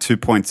between our 2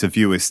 points of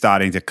view is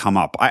starting to come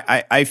up.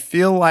 I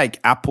feel like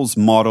Apple's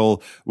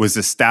model was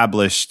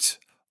established.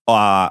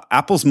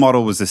 Apple's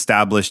model was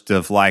established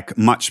of like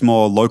much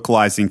more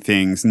localizing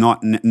things,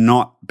 not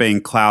being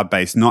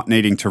cloud-based, not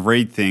needing to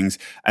read things,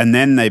 and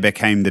then they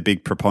became the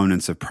big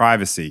proponents of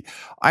privacy.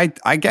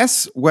 I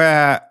guess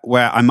where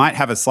I might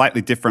have a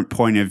slightly different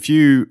point of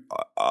view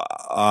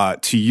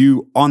to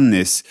you on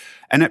this,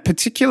 and it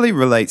particularly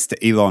relates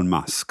to Elon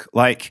Musk.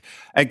 Like,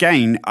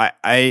 again,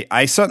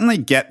 I certainly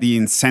get the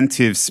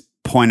incentives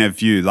point of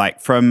view. Like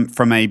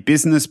from a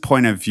business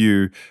point of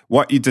view,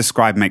 what you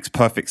describe makes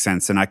perfect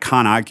sense, and I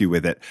can't argue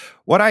with it.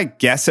 What I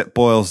guess it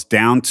boils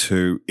down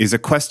to is a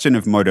question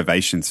of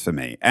motivations for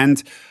me.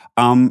 And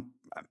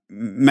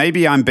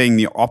maybe I'm being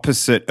the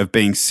opposite of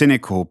being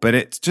cynical, but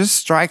it just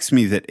strikes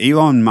me that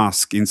Elon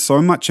Musk, in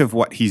so much of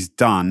what he's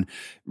done,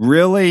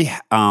 really,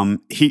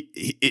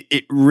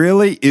 it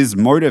really is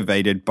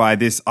motivated by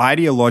this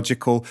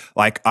ideological,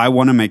 like, I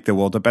want to make the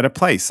world a better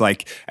place.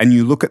 Like, and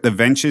you look at the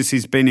ventures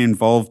he's been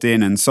involved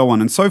in and so on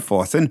and so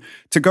forth. And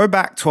to go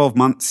back 12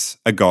 months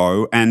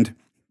ago and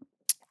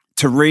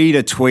to read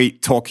a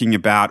tweet talking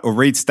about, or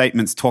read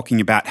statements talking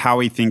about how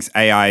he thinks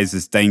AI is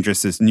as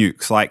dangerous as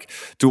nukes. Like,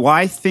 do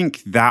I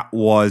think that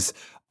was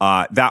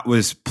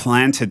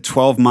planted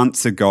 12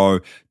 months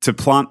ago to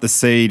plant the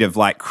seed of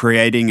like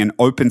creating an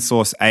open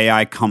source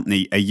AI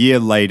company a year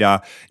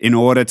later in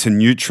order to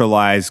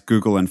neutralize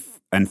Google and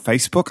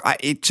Facebook?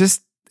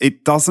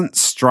 It doesn't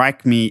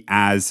strike me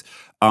as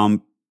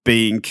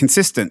being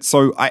consistent.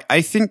 So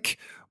I think,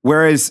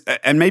 whereas,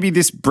 and maybe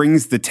this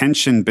brings the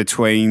tension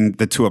between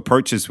the two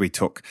approaches we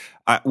took.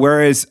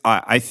 Whereas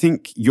I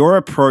think your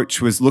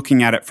approach was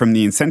looking at it from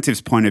the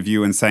incentives point of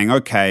view and saying,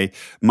 okay,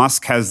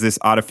 Musk has this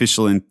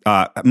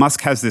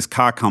Musk has this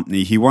car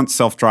company. He wants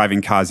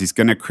self-driving cars. He's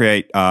going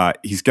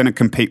to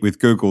compete with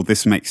Google.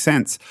 This makes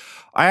sense.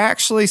 I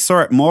actually saw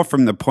it more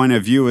from the point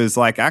of view as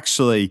like,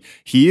 actually,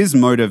 he is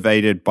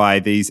motivated by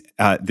these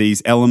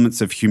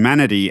elements of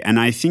humanity, and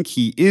I think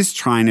he is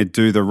trying to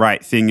do the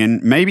right thing.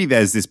 And maybe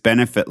there's this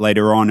benefit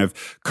later on of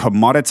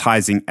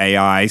commoditizing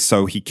AI,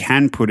 so he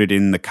can put it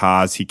in the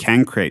cars, he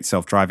can create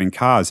self-driving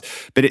cars.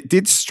 But it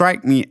did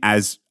strike me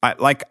as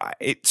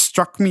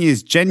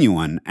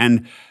genuine,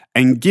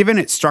 and given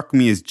it struck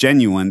me as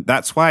genuine,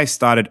 that's why I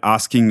started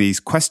asking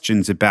these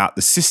questions about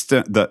the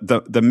system,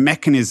 the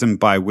mechanism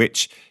by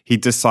which he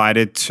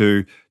decided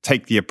to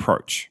take the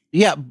approach.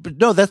 Yeah, but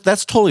no,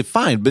 that's totally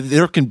fine. But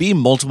there can be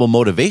multiple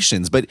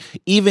motivations. But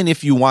even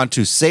if you want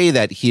to say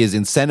that his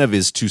incentive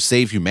is to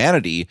save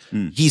humanity,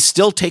 he's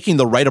still taking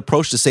the right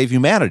approach to save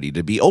humanity,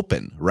 to be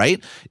open,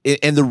 right?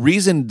 And the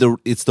reason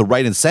it's the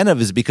right incentive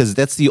is because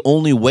that's the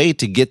only way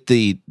to get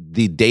the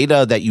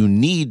data that you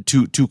need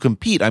to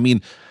compete. I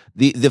mean,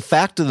 the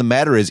fact of the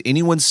matter is,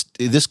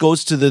 this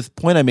goes to the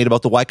point I made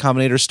about the Y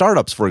Combinator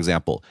startups, for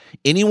example.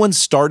 Anyone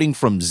starting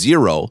from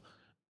zero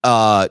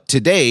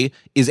today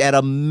is at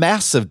a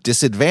massive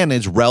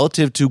disadvantage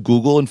relative to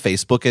Google and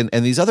Facebook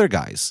and these other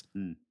guys.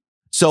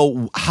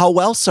 So how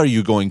else are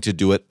you going to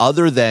do it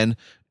other than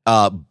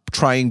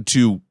trying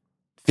to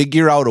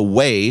figure out a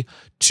way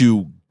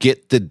to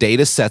get the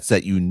data sets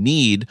that you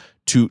need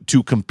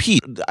to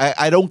compete?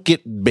 I don't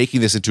get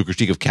making this into a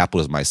critique of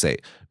capitalism,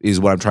 is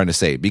what I'm trying to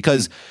say.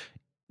 Because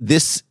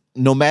this,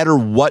 no matter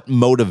what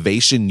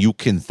motivation you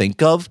can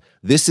think of,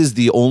 this is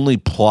the only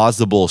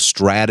plausible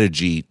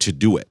strategy to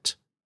do it.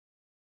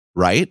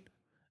 Right?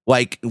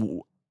 Like,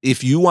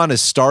 if you want to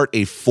start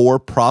a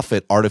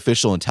for-profit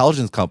artificial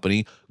intelligence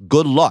company,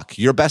 good luck.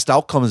 Your best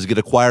outcome is to get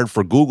acquired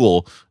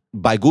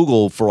by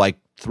Google for like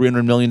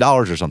 $300 million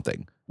or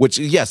something. Which,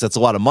 yes, that's a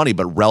lot of money,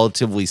 but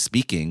relatively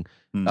speaking,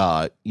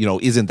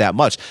 isn't that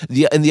much.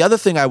 And the other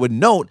thing I would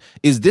note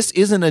is this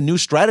isn't a new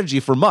strategy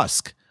for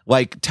Musk.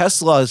 Like,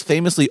 Tesla has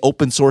famously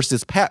open sourced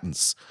its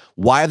patents.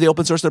 Why have they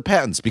open sourced their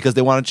patents? Because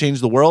they want to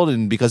change the world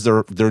and because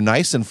they're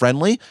nice and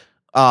friendly?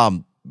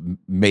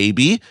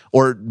 Maybe.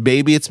 Or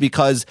maybe it's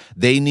because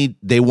they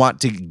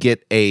want to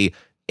get a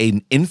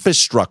an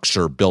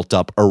infrastructure built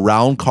up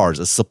around cars,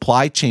 a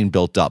supply chain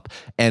built up,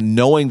 and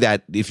knowing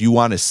that if you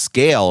want to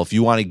scale, if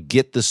you want to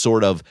get the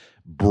sort of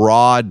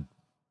broad,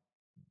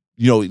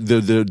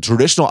 the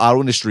traditional auto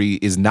industry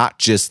is not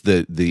just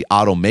the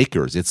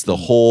automakers, it's the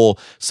whole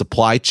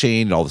supply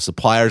chain and all the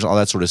suppliers and all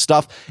that sort of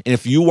stuff. And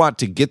if you want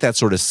to get that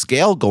sort of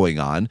scale going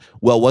on,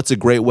 well, what's a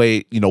good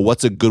way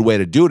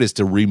to do it is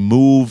to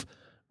remove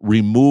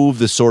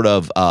the sort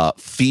of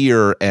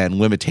fear and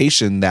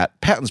limitation that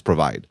patents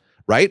provide,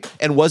 right?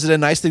 And was it a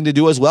nice thing to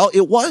do as well?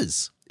 It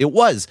was,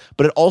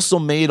 but it also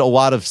made a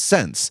lot of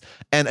sense.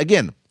 And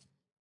again,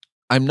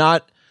 I'm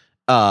not,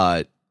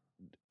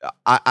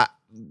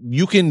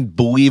 you can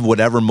believe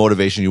whatever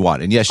motivation you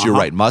want. And yes, you're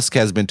right. Musk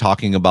has been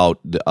talking about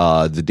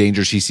the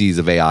dangers he sees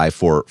of AI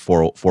for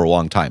a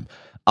long time.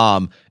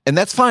 And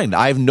that's fine.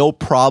 I have no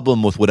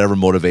problem with whatever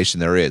motivation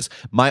there is.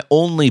 My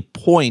only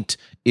point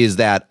is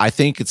that I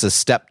think it's a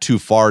step too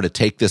far to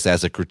take this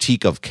as a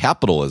critique of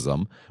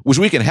capitalism, which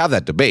we can have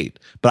that debate.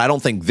 But I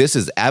don't think this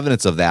is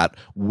evidence of that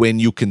when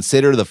you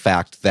consider the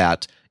fact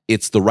that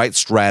it's the right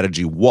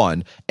strategy,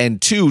 one.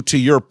 And two, to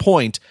your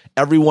point,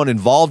 everyone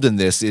involved in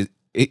this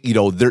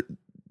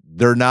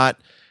they're not,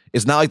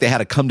 it's not like they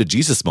had a come to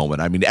Jesus moment.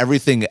 I mean,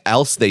 everything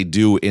else they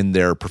do in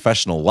their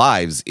professional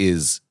lives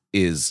is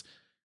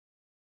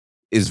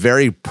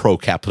very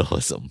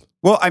pro-capitalism.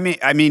 Well, I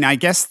mean, I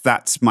guess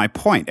that's my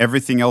point.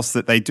 Everything else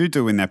that they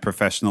do in their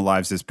professional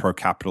lives is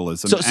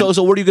pro-capitalism.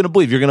 So what are you going to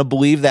believe? You're going to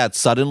believe that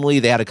suddenly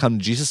they had a come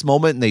to Jesus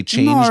moment and they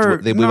changed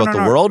what they believe about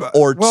the world?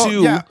 Or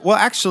two? Yeah, well,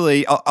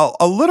 actually,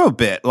 a little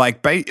bit. Like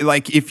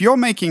if you're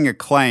making a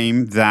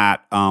claim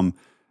that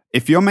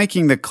if you're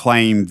making the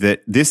claim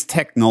that this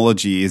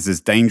technology is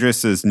as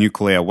dangerous as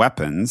nuclear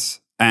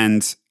weapons,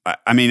 and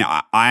I mean,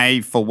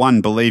 I for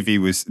one believe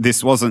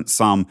this wasn't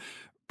some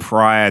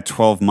prior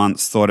 12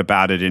 months thought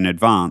about it in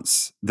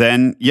advance,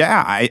 then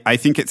yeah, I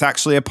think it's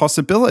actually a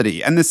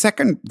possibility. And the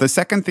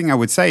second thing I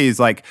would say is,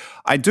 like,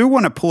 I do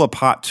want to pull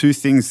apart two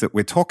things that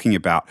we're talking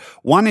about.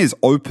 One is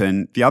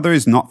open, the other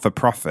is not for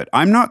profit.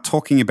 I'm not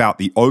talking about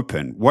the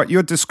open. What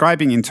you're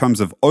describing in terms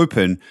of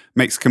open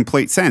makes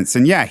complete sense.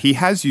 And yeah, he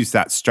has used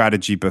that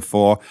strategy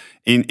before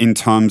in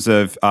terms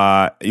of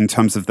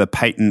the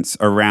patents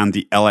around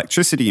the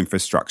electricity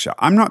infrastructure.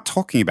 I'm not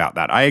talking about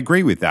that. I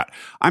agree with that.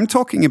 I'm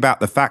talking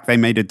about the fact they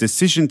made a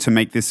decision to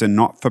make this a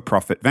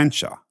not-for-profit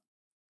venture.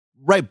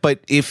 Right, but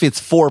if it's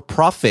for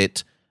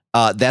profit,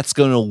 that's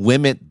going to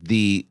limit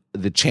the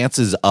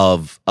chances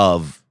of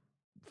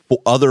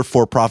other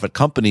for-profit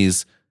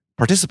companies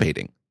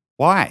participating.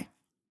 Why?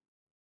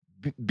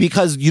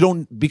 Because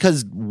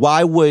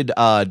why would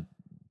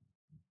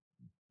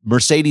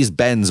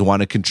Mercedes-Benz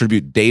want to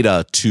contribute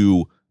data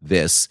to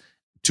this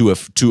to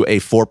a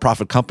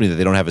for-profit company that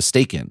they don't have a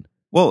stake in?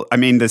 Well, I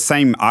mean, the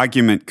same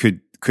argument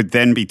could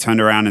then be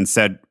turned around and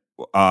said,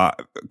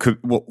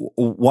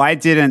 why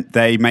didn't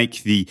they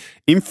make the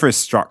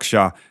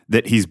infrastructure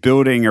that he's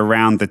building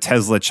around the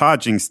Tesla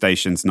charging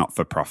stations not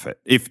for profit?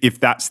 If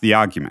that's the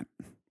argument.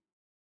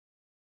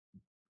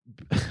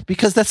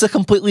 Because that's a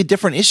completely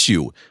different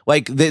issue.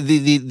 Like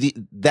the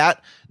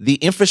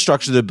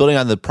infrastructure they're building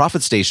on the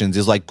profit stations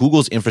is like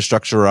Google's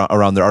infrastructure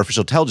around their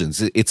artificial intelligence.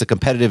 It's a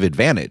competitive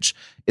advantage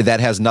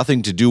that has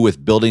nothing to do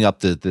with building up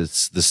the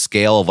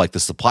scale of like the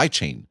supply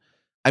chain.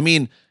 I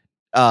mean,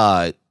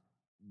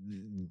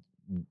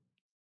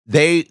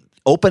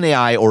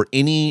 OpenAI or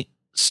any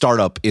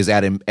startup is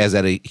at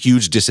a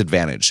huge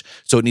disadvantage.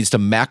 So it needs to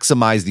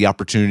maximize the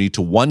opportunity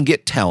to, one,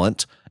 get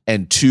talent,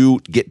 and two,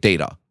 get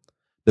data.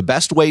 The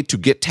best way to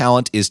get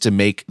talent is to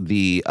make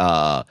it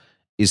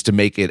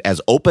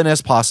as open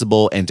as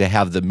possible, and to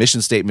have the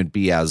mission statement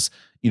be as,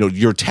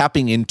 you're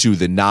tapping into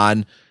the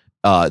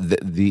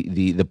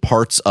the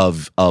parts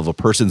of a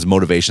person's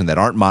motivation that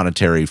aren't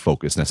monetary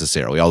focused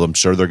necessarily, although I'm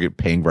sure they're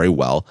paying very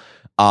well,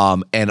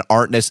 and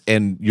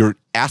and you're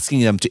asking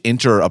them to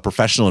enter a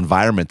professional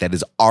environment that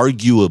is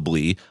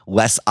arguably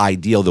less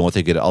ideal than what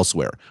they get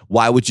elsewhere.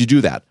 Why would you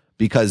do that?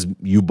 Because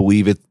you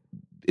believe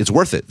it's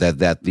worth it,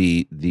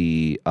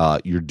 that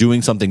you're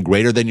doing something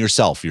greater than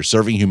yourself. You're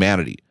serving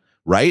humanity,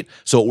 right?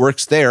 So it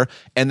works there.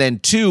 And then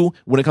two,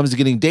 when it comes to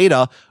getting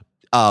data,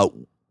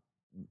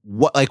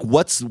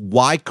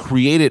 why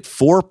create it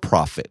for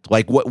profit?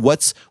 Like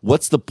what's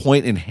the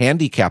point in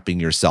handicapping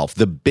yourself?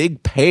 The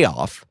big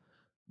payoff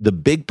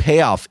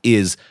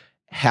is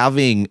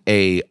having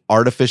a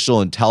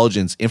artificial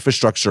intelligence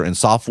infrastructure and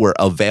software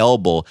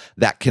available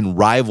that can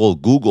rival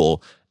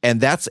Google, and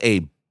that's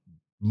a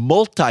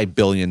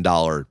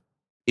multi-billion-dollar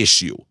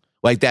issue.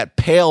 Like that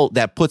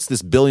puts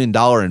this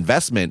billion-dollar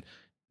investment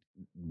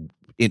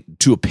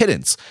to a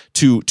pittance.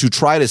 To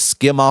try to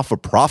skim off a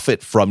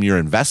profit from your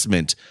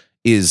investment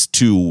is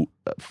to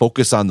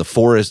focus on the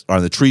forest,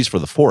 on the trees for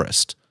the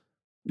forest.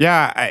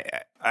 Yeah,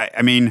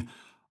 I mean,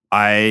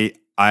 I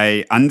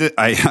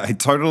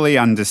totally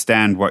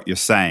understand what you're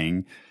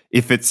saying.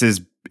 If it's as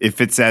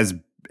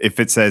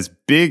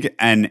big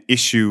an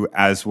issue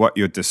as what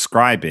you're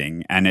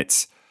describing, and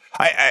it's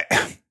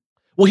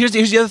Well, here's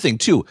the other thing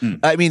too.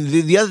 I mean,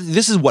 the other,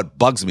 this is what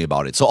bugs me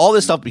about it. So all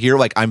this stuff here,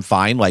 like, I'm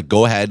fine. Like,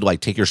 go ahead,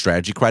 like, take your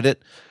strategy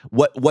credit.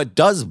 What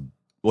does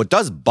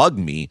bug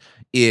me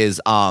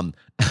is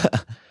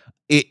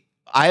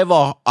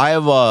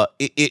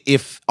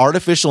if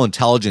artificial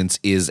intelligence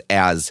is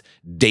as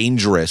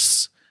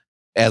dangerous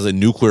as a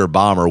nuclear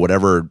bomb or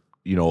whatever,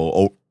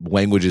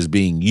 language is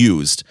being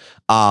used,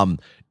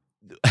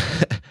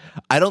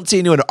 I don't see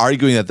anyone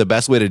arguing that the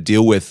best way to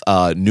deal with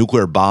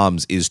nuclear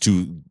bombs is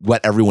to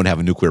let everyone have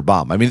a nuclear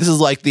bomb. I mean, this is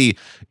like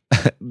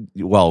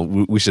well,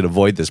 we should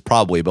avoid this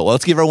probably, but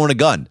let's give everyone a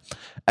gun.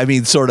 I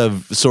mean, sort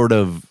of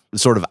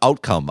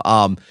outcome.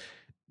 I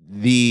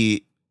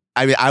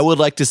would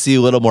like to see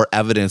a little more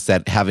evidence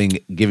that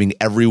giving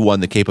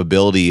everyone the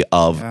capability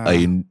of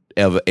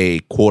a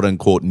quote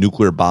unquote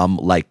nuclear bomb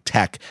like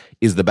tech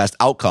is the best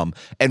outcome.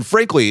 And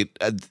frankly,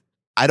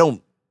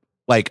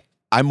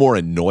 I'm more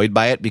annoyed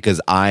by it because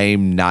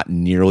I'm not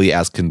nearly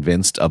as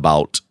convinced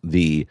about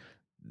the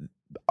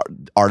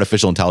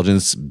artificial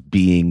intelligence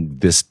being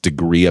this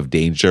degree of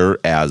danger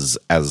as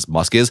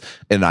Musk is.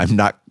 And I'm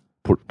not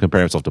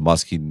comparing myself to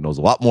Musk. He knows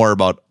a lot more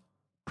about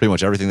pretty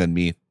much everything than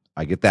me.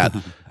 I get that.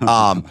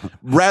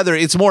 Rather,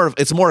 it's more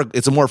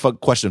of a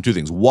question of two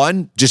things.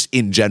 One, just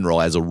in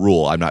general, as a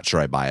rule, I'm not sure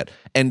I buy it.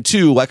 And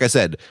two, like I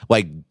said,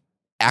 like,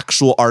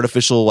 actual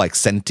artificial, like,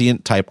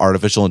 sentient type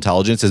artificial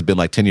intelligence has been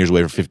like 10 years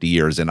away for 50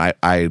 years. And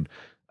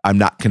I'm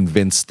not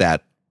convinced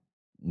that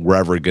we're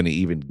ever going to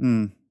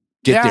even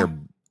get there.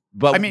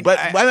 But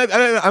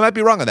I might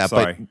be wrong on that.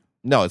 Sorry. But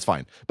no, it's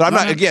fine. But I'm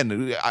not.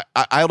 Again,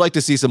 I would like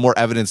to see some more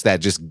evidence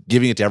that just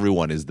giving it to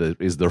everyone is the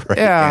right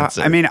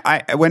answer. I mean,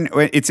 when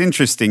it's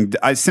interesting,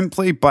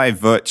 simply by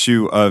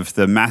virtue of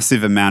the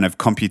massive amount of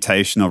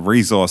computational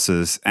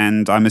resources,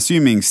 and I'm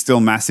assuming still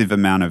massive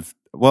amount of.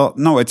 Well,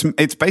 no,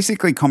 it's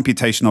basically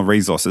computational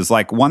resources.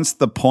 Like, once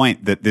the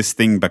point that this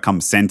thing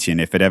becomes sentient,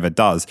 if it ever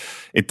does,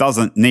 it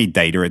doesn't need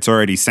data. It's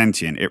already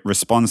sentient. It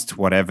responds to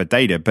whatever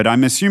data. But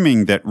I'm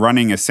assuming that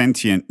running a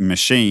sentient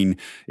machine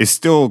is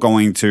still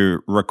going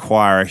to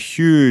require a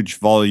huge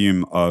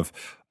volume of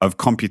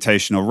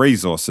computational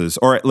resources,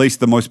 or at least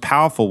the most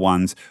powerful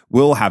ones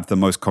will have the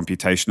most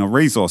computational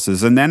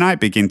resources. And then I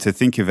begin to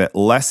think of it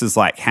less as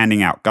like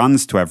handing out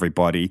guns to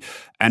everybody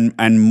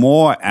and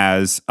more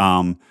as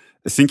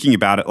thinking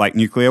about it like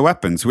nuclear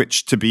weapons,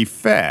 which, to be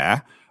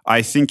fair,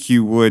 I think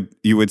you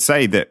would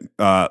say that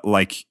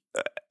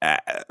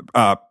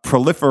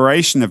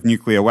proliferation of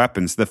nuclear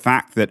weapons, the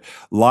fact that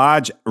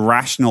large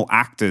rational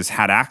actors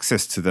had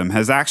access to them,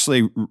 has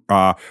actually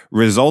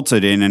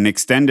resulted in an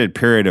extended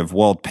period of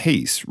world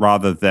peace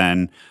rather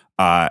than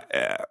the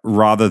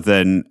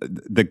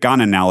gun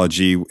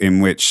analogy,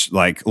 in which,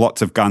 like,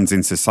 lots of guns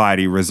in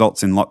society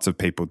results in lots of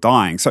people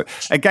dying. So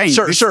again,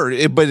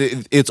 but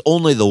it's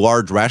only the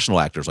large rational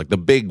actors. Like, the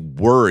big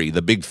worry,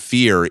 the big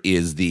fear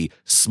is the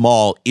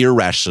small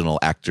irrational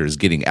actors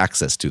getting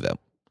access to them.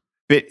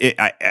 But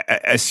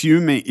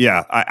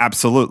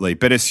absolutely.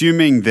 But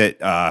assuming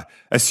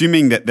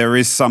that there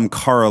is some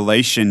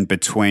correlation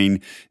between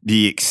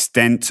the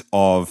extent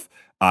of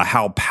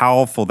how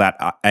powerful that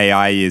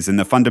AI is and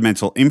the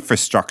fundamental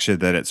infrastructure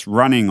that it's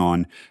running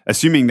on,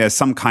 assuming there's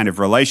some kind of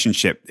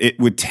relationship, it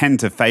would tend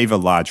to favor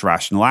large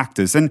rational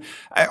actors. And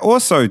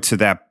also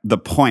to the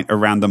point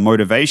around the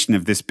motivation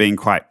of this being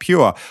quite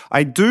pure,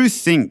 I do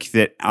think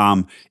that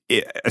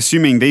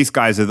assuming these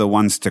guys are the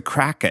ones to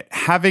crack it,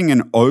 having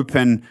an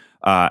open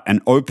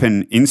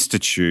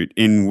institute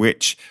in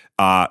which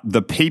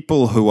the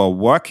people who are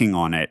working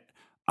on it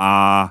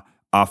are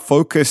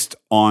focused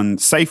on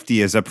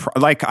safety as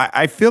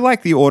I feel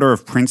like the order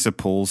of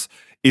principles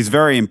is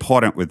very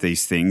important with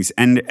these things.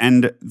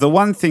 And the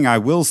one thing I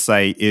will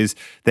say is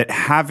that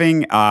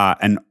having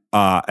an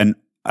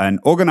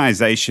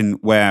organization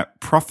where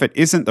profit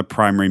isn't the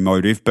primary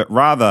motive, but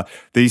rather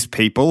these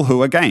people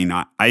who, again,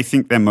 I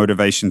think their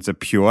motivations are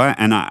pure,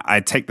 and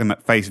I take them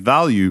at face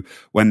value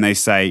when they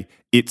say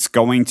it's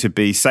going to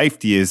be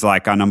safety is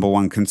like our number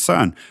one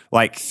concern.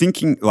 Like,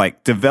 thinking,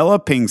 like,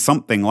 developing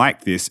something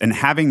like this and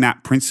having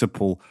that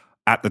principle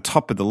at the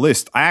top of the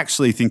list, I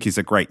actually think is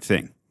a great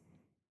thing.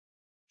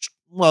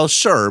 Well,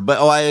 sure,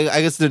 but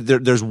I guess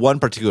there's one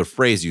particular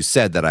phrase you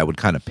said that I would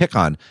kind of pick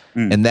on,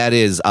 and that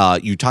is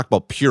you talk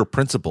about pure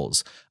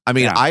principles. I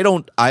mean, yeah. I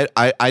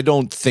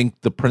don't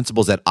think the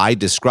principles that I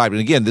described, and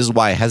again, this is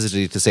why I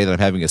hesitate to say that I'm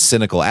having a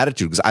cynical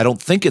attitude, because I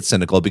don't think it's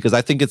cynical, because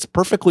I think it's a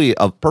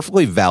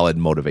perfectly valid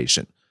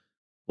motivation.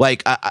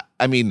 Like,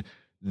 I mean,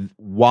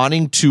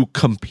 wanting to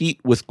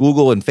compete with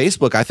Google and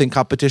Facebook, I think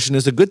competition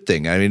is a good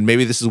thing. I mean,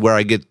 maybe this is where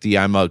I get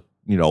I'm a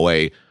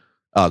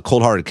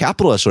cold-hearted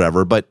capitalist or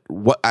whatever, but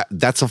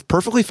that's a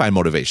perfectly fine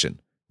motivation.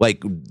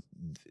 Like,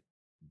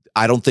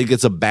 I don't think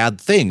it's a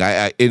bad thing.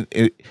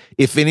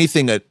 If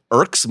anything that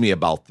irks me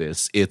about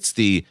this, it's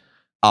the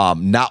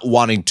not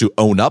wanting to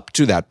own up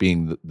to that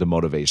being the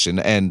motivation,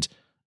 and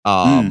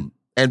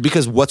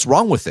because what's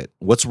wrong with it?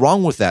 What's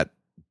wrong with that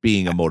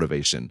being a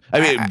motivation? I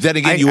mean, then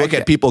again, you look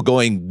at people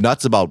going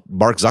nuts about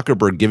Mark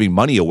Zuckerberg giving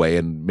money away,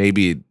 and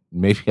maybe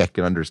maybe I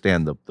can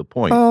understand the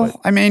point. Well,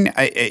 But. I mean,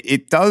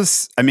 it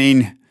does. I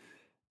mean,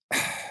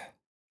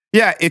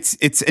 yeah,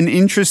 it's an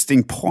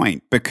interesting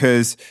point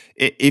because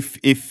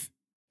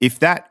if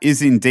that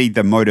is indeed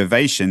the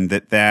motivation,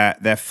 that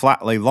they're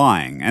flatly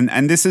lying,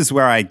 and this is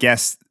where I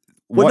guess.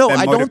 Well, no,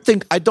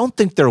 I don't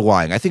think they're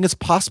lying. I think it's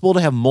possible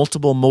to have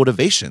multiple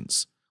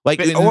motivations. Like,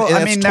 But, and I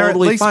that's mean, they're at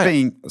totally least fine.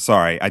 being.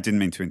 Sorry, I didn't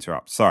mean to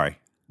interrupt. Sorry.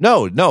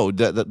 No,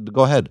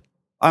 go ahead.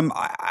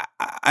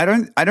 I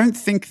don't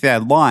think they're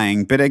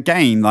lying, but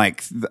again,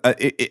 like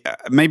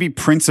maybe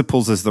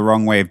principles is the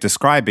wrong way of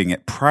describing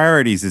it.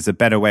 Priorities is a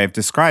better way of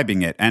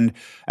describing it, and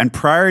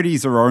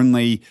priorities are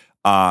only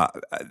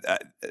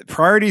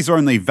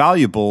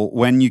valuable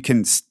when you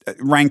can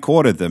rank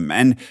order them,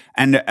 and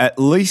at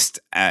least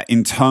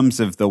in terms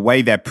of the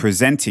way they're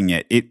presenting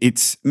it,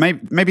 it's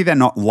maybe they're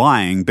not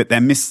lying, but they're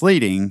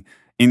misleading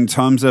in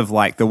terms of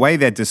like the way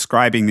they're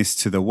describing this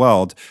to the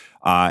world.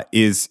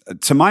 Is,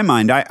 to my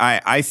mind,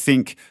 I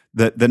think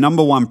that the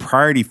number one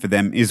priority for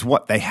them is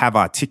what they have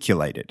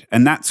articulated.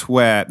 And that's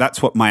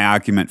what my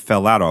argument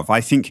fell out of. I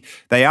think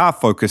they are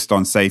focused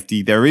on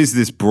safety. There is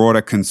this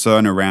broader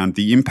concern around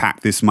the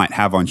impact this might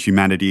have on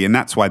humanity, and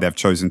that's why they've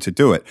chosen to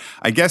do it.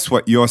 I guess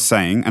what you're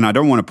saying, and I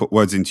don't want to put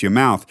words into your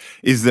mouth,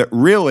 is that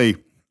really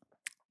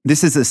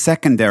this is a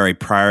secondary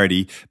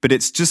priority, but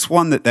it's just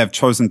one that they've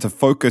chosen to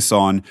focus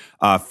on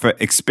for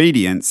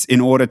expedience in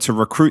order to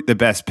recruit the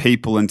best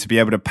people and to be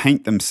able to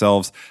paint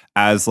themselves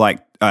as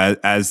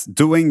as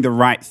doing the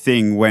right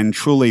thing when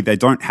truly they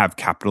don't have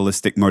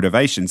capitalistic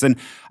motivations. And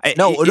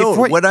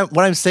what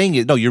I'm saying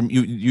is, no,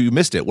 you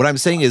missed it. What I'm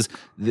saying is,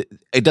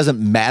 it doesn't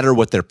matter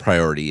what their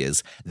priority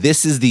is.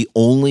 This is the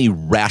only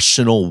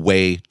rational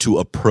way to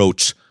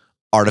approach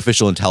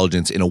artificial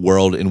intelligence in a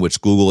world in which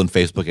Google and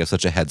Facebook have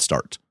such a head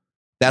start.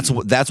 That's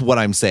what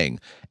I'm saying.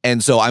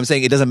 And so I'm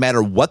saying it doesn't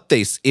matter what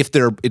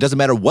it doesn't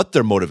matter what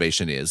their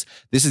motivation is.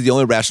 This is the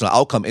only rational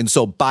outcome. And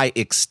so by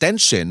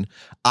extension,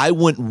 I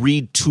wouldn't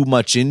read too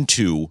much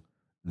into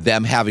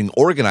them having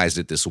organized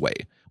it this way.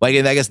 Like,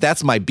 and I guess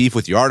that's my beef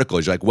with your article.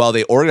 Is you're like, well,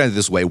 they organized it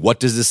this way. What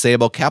does this say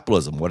about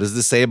capitalism? What does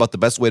this say about the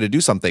best way to do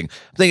something?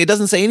 I'm saying it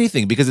doesn't say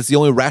anything because it's the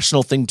only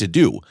rational thing to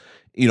do.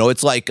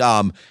 It's like,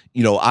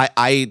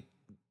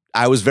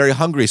 I was very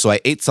hungry, so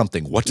I ate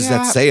something. What does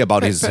that say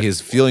about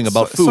his feeling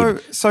about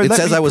food? So it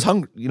says I was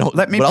hungry.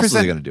 What else is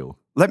he going to do?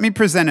 Let me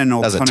present an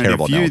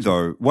alternative view,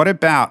 though. What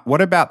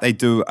about they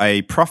do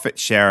a profit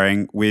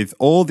sharing with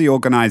all the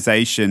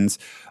organizations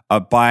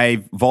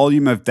by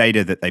volume of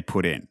data that they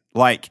put in?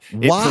 Like,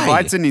 it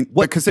provides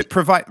because it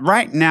provides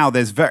right now.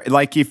 There's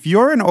if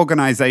you're an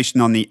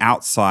organization on the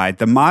outside,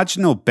 the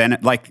marginal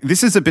benefit, like,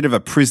 this is a bit of a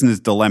prisoner's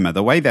dilemma.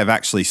 The way they've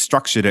actually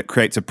structured it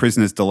creates a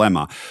prisoner's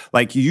dilemma.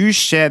 Like, you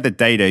share the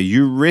data,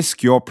 you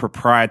risk your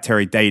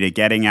proprietary data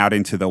getting out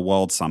into the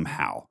world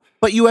somehow.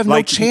 But you have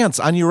no chance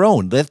on your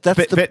own. That's the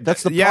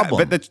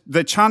problem. But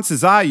the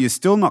chances are you're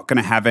still not going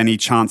to have any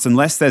chance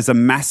unless there's a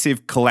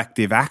massive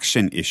collective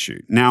action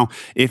issue. Now,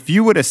 if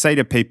you were to say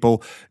to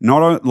people,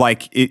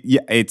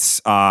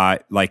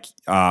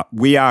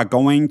 we are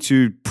going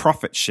to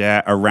profit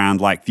share around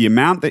like the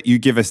amount that you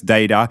give us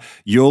data,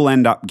 you'll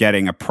end up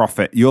getting a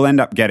profit. You'll end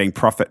up getting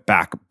profit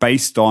back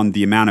based on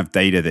the amount of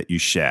data that you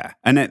share.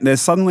 And there's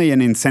suddenly an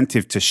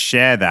incentive to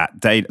share that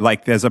data.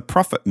 Like, there's a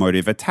profit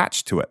motive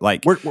attached to it.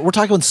 Like, we're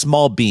talking about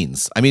small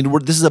beans. I mean,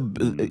 this is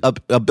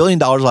 $1 billion,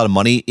 a lot of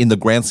money in the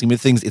grand scheme of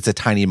things. It's a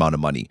tiny amount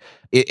of money,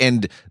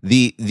 and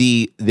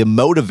the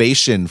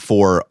motivation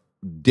for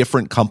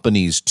different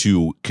companies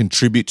to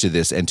contribute to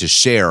this and to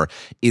share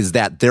is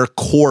that their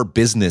core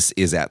business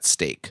is at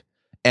stake,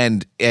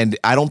 and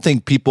I don't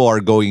think people are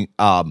going.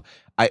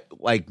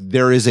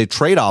 There is a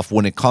trade-off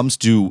when it comes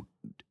to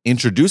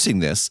introducing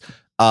this,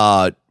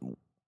 and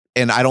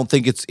I don't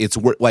think it's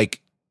like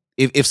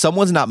if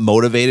someone's not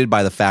motivated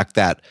by the fact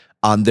that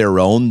on their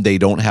own they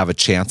don't have a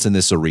chance in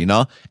this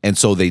arena, and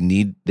so they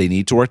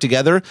need to work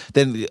together,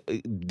 then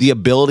the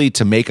ability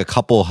to make a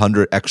couple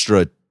hundred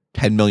extra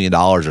 $10 million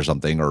or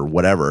something or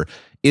whatever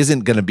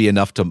isn't going to be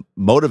enough to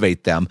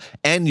motivate them.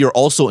 And you're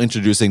also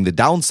introducing the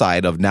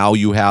downside of now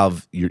you've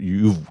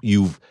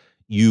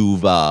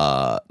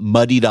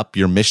muddied up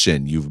your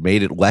mission. You've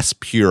made it less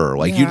pure.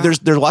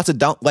 There's lots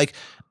of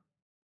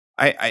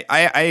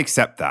I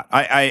accept that.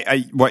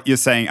 I what you're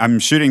saying, I'm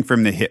shooting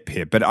from the hip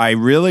here, but I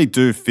really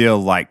do feel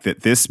like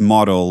that this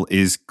model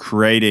is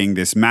creating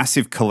this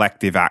massive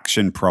collective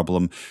action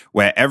problem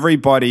where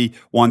everybody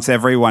wants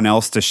everyone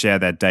else to share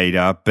their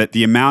data, but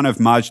the amount of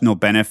marginal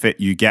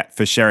benefit you get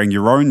for sharing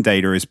your own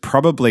data is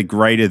probably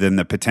greater than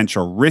the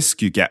potential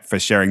risk you get for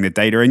sharing the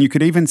data. And you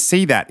could even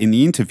see that in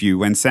the interview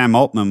when Sam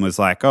Altman was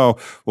like, "Oh,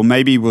 well,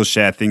 maybe we'll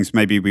share things,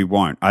 maybe we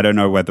won't. I don't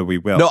know whether we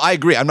will." No, I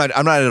agree. I'm not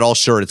at all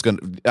sure it's going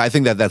to. I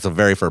think that's a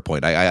very fair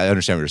point. I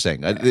understand what you're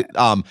saying.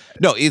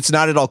 No, it's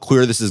not at all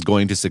clear this is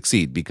going to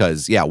succeed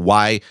because,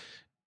 why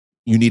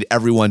you need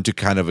everyone to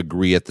kind of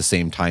agree at the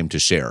same time to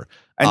share.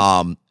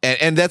 And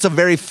that's a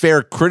very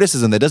fair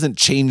criticism. That doesn't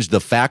change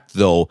the fact,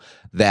 though,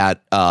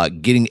 that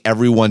getting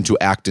everyone to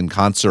act in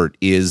concert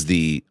is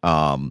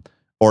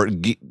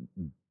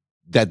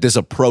that this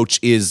approach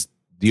is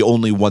the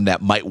only one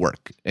that might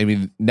work. I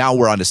mean, now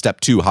we're on to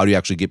step 2. How do you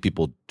actually get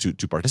people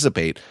to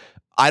participate?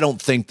 I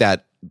don't think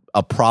that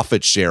a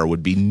profit share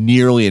would be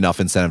nearly enough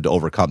incentive to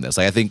overcome this.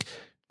 Like, I think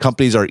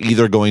companies are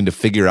either going to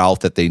figure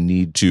out that they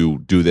need to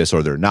do this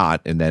or they're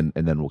not, and then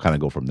we'll kind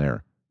of go from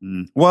there.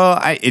 Well,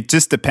 it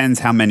just depends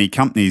how many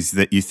companies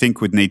that you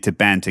think would need to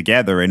band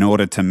together in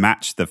order to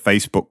match the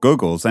Facebook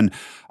Googles. And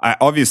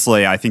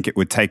obviously, I think it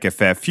would take a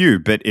fair few.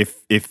 But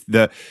if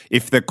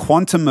the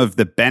quantum of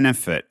the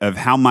benefit of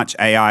how much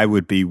AI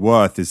would be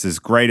worth is as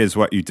great as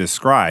what you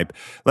describe,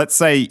 let's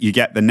say you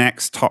get the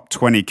next top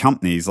 20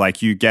 companies,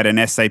 like you get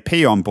an SAP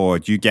on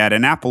board, you get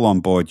an Apple on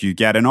board, you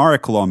get an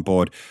Oracle on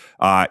board.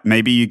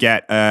 Maybe you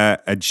get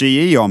a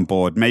GE on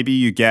board. Maybe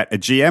you get a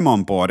GM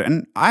on board.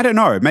 And I don't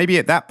know, maybe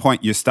at that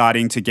point you're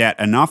starting to get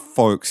enough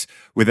folks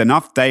with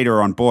enough data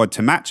on board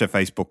to match a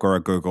Facebook or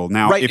a Google.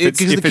 Now, right,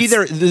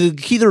 the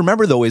key to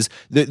remember though is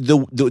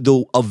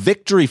a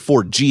victory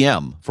for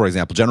GM, for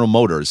example, General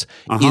Motors,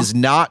 is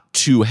not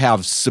to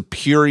have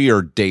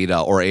superior data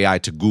or AI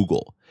to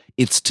Google.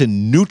 It's to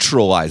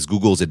neutralize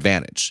Google's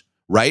advantage.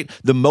 Right?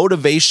 The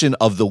motivation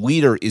of the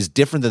leader is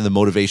different than the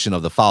motivation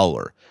of the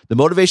follower. The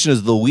motivation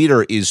of the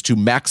leader is to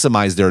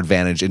maximize their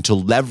advantage and to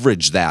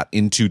leverage that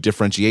into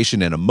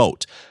differentiation and a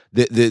moat.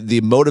 The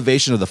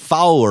motivation of the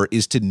follower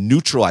is to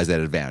neutralize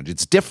that advantage.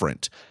 It's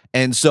different.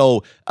 And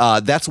so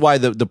that's why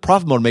the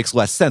profit mode makes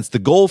less sense. The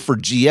goal for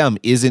GM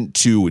isn't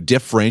to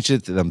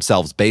differentiate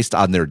themselves based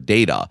on their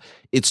data.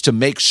 It's to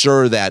make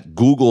sure that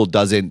Google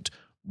doesn't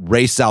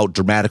race out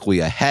dramatically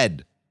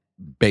ahead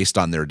based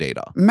on their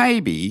data.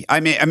 Maybe. I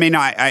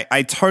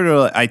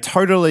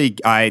totally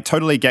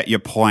get your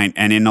point.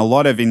 And in a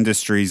lot of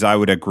industries, I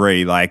would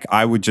agree. Like,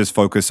 I would just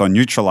focus on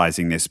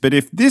neutralizing this. But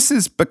if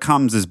this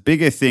becomes as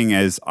big a thing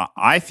as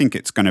I think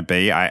it's going to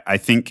be, I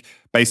think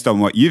based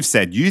on what you've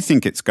said, you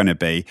think it's going to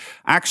be,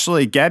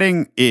 actually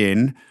getting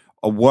in,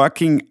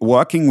 working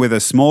with a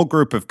small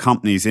group of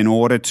companies in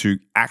order to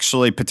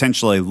actually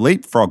potentially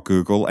leapfrog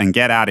Google and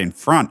get out in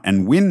front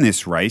and win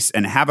this race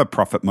and have a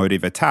profit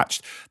motive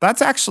attached.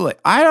 That's actually,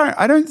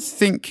 I don't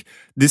think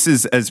this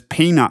is as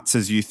peanuts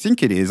as you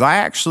think it is. I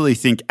actually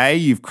think,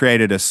 you've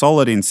created a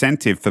solid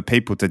incentive for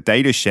people to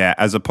data share,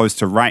 as opposed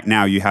to right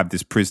now you have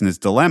this prisoner's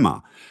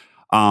dilemma.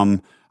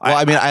 Well,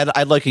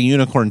 I'd like a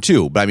unicorn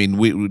too, but I mean,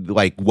 we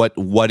like what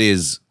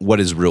is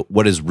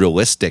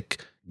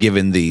realistic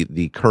given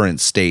the current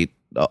state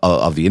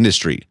of the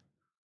industry?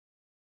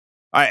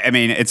 I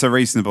mean, it's a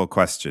reasonable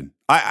question.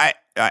 I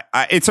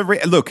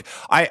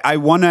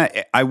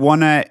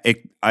wanna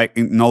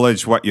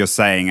acknowledge what you're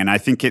saying, and I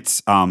think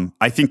it's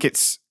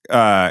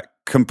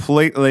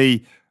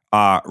completely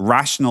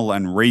rational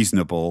and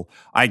reasonable.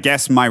 I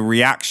guess my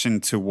reaction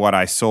to what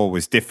I saw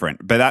was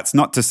different, but that's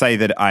not to say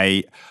that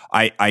I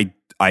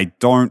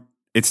don't.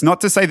 It's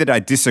not to say that I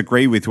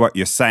disagree with what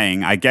you're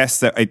saying. I guess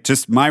that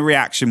my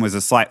reaction was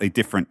a slightly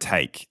different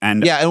take.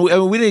 And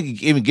we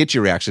didn't even get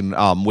your reaction,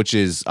 which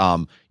is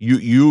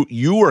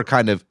you were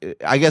kind of,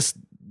 I guess,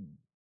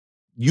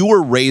 you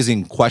were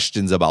raising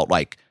questions about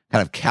like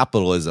kind of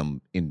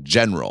capitalism in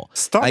general.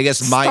 Stop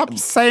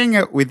saying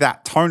it with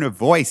that tone of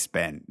voice,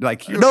 Ben.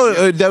 Like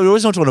there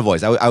was no tone of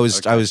voice. I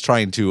was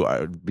trying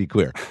to be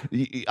clear.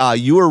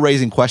 You were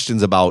raising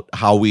questions about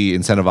how we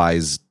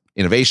incentivize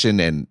innovation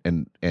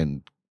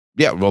and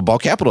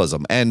about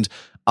capitalism. And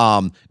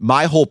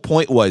my whole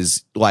point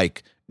was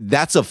like,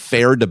 that's a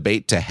fair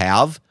debate to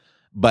have,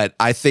 but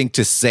I think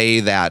to say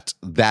that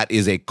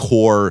is a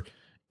core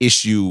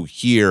issue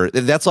here,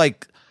 that's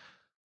like,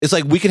 it's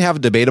like we can have a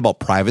debate about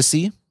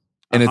privacy,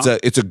 and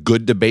it's a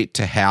good debate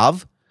to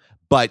have,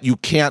 but you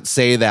can't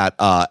say that.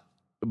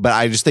 But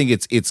I just think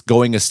it's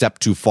going a step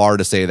too far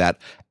to say that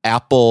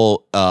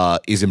Apple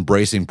is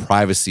embracing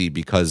privacy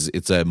because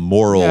it's a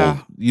moral.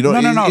 Yeah. No.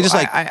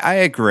 I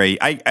agree.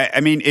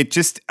 I mean, it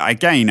just,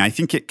 again, I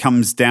think it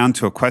comes down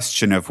to a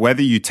question of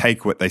whether you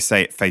take what they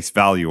say at face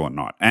value or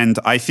not. And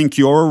I think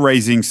you're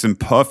raising some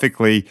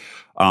perfectly,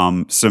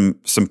 I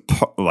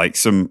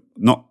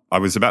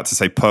was about to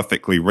say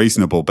perfectly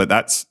reasonable, but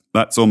that's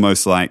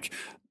almost like.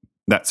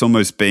 That's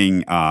almost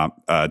being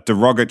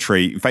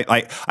derogatory. In fact,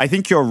 I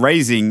think you're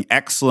raising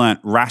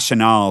excellent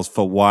rationales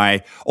for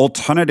why,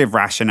 alternative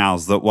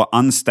rationales that were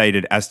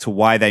unstated as to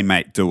why they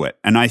might do it.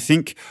 And I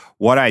think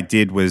what I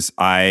did was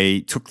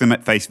I took them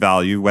at face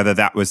value, whether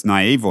that was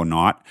naive or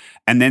not,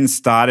 and then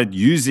started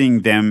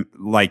using them,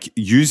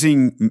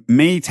 using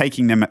me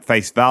taking them at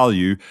face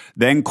value,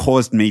 then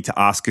caused me to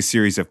ask a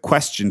series of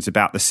questions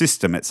about the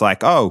system. It's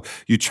like, oh,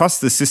 you trust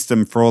the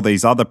system for all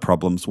these other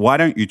problems. Why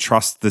don't you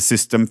trust the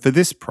system for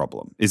this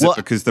problem? Is it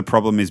because the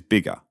problem is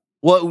bigger?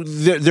 Well,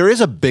 there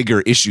is a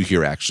bigger issue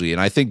here, actually. And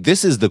I think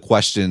this is the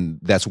question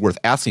that's worth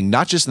asking,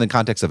 not just in the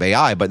context of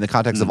AI, but in the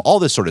context of all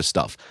this sort of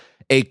stuff.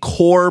 A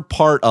core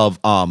part of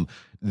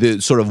the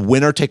sort of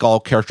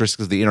winner-take-all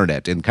characteristics of the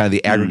internet and kind of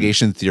the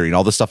aggregation theory and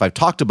all the stuff I've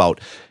talked about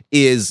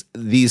is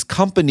these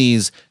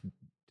companies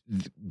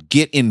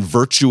get in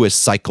virtuous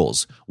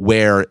cycles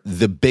where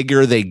the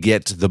bigger they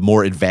get, the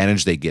more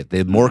advantage they get.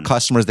 The more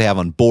customers they have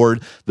on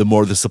board, the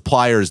more the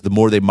suppliers, the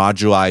more they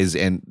modularize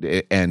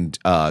and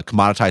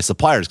commoditize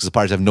suppliers, because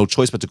suppliers have no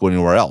choice but to go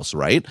anywhere else,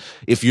 right?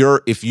 If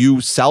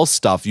you sell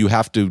stuff, you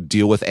have to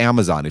deal with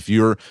Amazon. If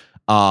you're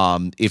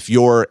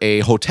a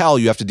hotel,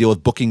 you have to deal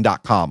with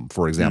Booking.com,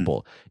 for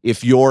example.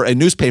 If you're a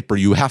newspaper,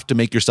 you have to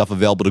make your stuff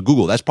available to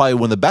Google. That's probably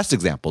one of the best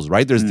examples,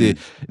 right? There's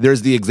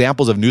the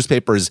examples of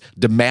newspapers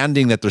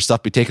demanding that their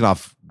stuff be taken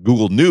off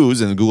Google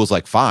News, and Google's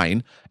like,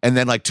 fine. And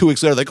then like 2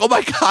 weeks later, like, oh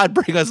my God,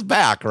 bring us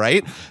back,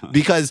 right?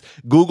 Because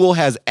Google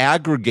has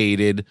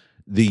aggregated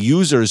the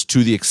users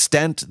to the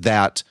extent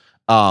that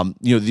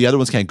the other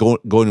ones can't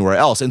go anywhere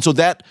else. And so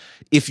that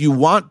if you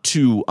want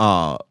to,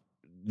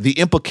 the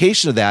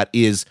implication of that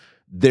is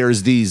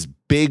there's these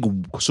big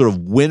sort of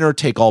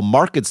winner-take-all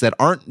markets that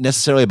aren't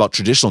necessarily about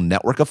traditional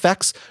network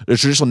effects. The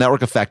traditional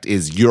network effect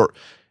is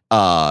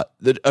a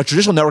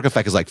traditional network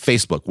effect is like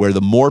Facebook, where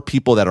the more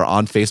people that are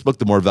on Facebook,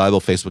 the more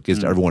valuable Facebook is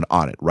to everyone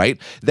on it,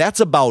 right?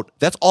 That's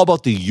all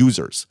about the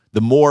users.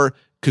 The more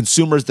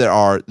consumers there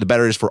are, the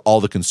better it is for all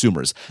the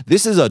consumers.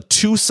 This is a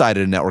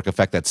two-sided network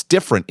effect that's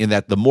different in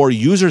that the more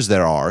users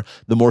there are,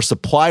 the more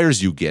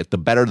suppliers you get, the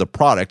better the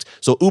product.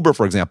 So Uber,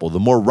 for example, the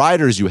more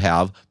riders you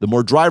have, the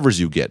more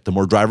drivers you get. The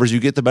more drivers you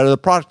get, the better the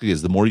product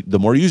is, the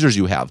more users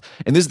you have.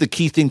 And this is the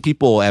key thing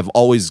people have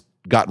always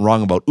gotten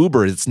wrong about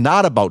Uber. It's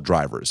not about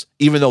drivers,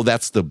 even though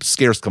that's the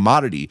scarce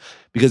commodity,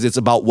 because it's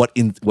about what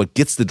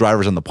gets the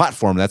drivers on the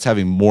platform. That's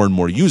having more and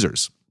more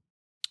users.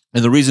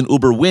 And the reason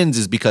Uber wins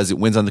is because it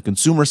wins on the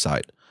consumer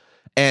side.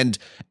 And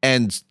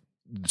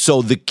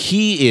so the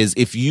key is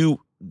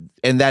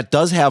and that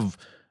does have,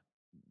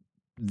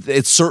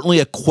 it's certainly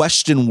a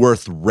question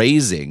worth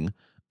raising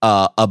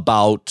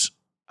about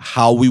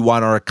how we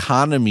want our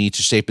economy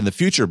to shape in the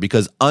future,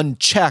 because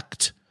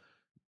unchecked,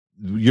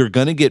 you're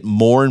going to get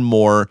more and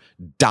more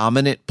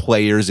dominant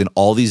players in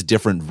all these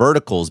different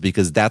verticals,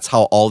 because that's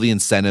how all the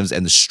incentives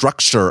and the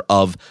structure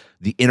of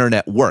the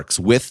internet works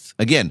with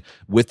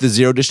the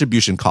zero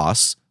distribution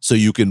costs. So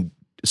you can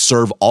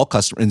serve all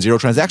customers, and zero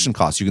transaction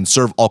costs. You can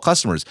serve all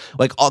customers.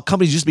 Like, all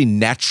companies used to be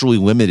naturally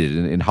limited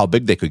in how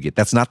big they could get.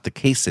 That's not the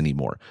case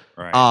anymore.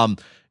 Right.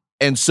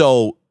 And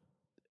so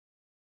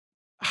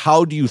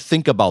how do you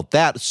think about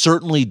that?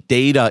 Certainly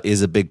data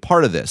is a big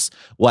part of this.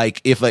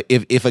 Like if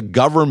a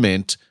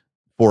government,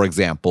 for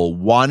example,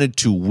 wanted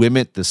to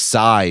limit the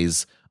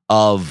size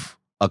of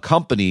a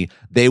company,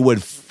 they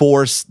would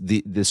force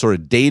the sort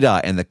of data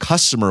and the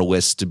customer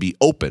list to be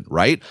open,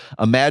 right?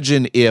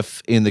 Imagine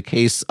if in the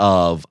case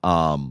of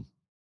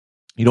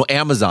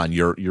Amazon,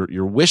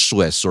 your wish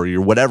lists or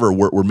your whatever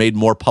were made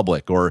more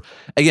public. Or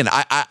again,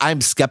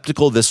 I'm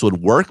skeptical this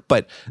would work,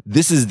 but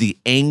this is the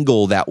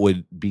angle that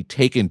would be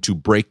taken to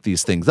break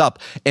these things up.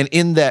 And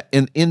in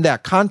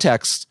that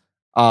context,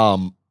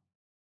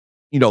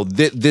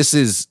 this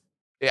is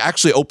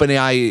actually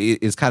OpenAI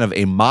is kind of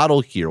a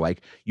model here.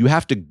 Like, you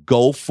have to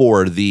go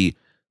for the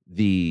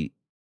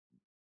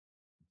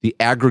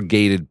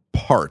aggregated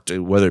part,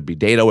 whether it be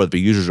data, whether it be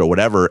users or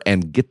whatever,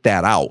 and get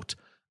that out.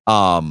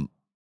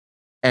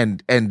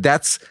 And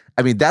that's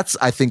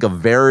I think a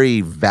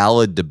very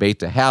valid debate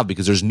to have,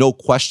 because there's no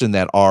question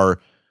that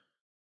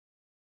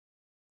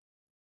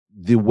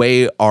the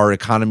way our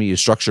economy is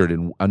structured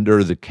and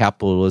under the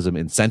capitalism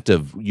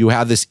incentive, you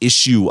have this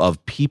issue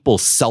of people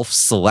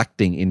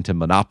self-selecting into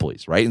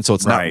monopolies, right? And so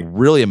it's not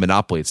really a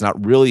monopoly. It's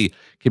not really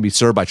can be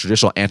served by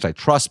traditional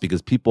antitrust,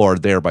 because people are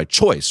there by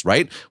choice,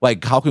 right?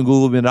 Like, how can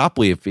Google be a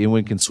monopoly if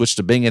anyone can switch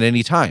to Bing at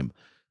any time?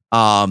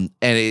 And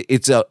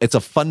it's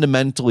a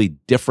fundamentally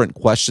different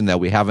question that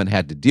we haven't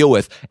had to deal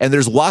with. And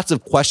there's lots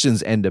of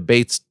questions and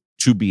debates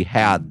to be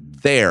had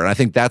there. And I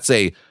think that's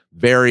a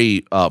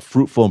very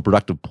fruitful and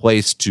productive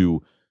place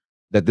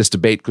that this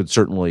debate could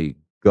certainly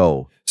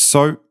go.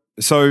 So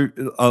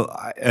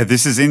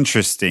this is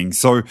interesting.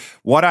 So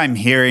what I'm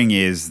hearing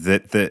is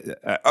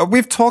that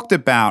we've talked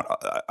about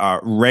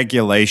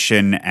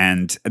regulation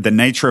and the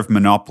nature of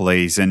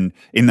monopolies and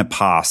in the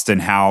past,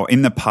 and how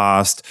in the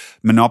past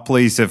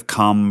monopolies have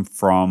come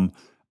from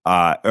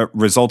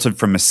resulted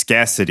from a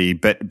scarcity.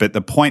 But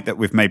the point that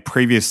we've made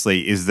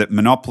previously is that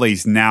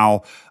monopolies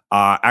now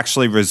are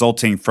actually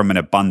resulting from an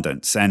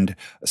abundance, and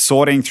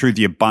sorting through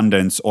the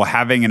abundance, or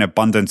having an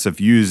abundance of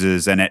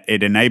users, and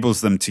it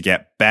enables them to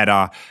get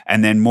better,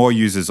 and then more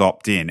users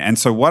opt in. And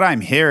so what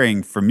I'm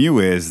hearing from you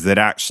is that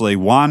actually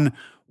one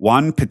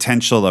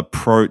potential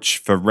approach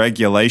for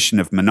regulation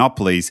of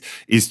monopolies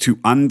is to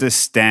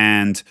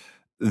understand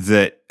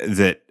that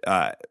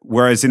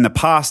whereas in the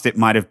past it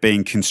might have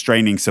been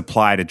constraining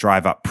supply to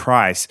drive up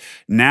price,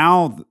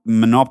 now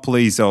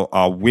monopolies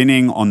are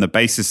winning on the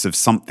basis of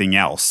something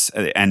else,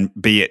 and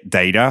be it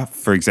data,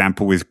 for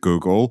example, with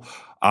Google.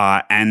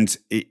 And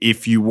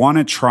if you want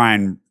to try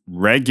and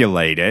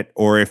regulate it,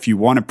 or if you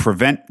want to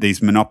prevent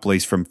these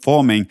monopolies from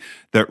forming,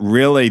 that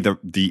really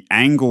the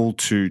angle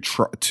to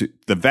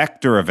the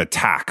vector of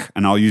attack,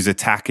 and I'll use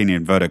attack in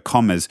inverted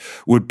commas,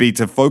 would be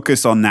to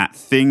focus on that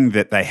thing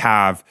that they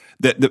have,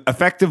 that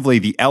effectively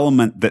the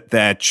element that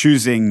they're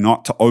choosing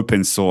not to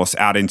open source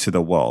out into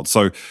the world.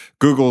 So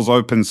Google's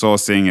open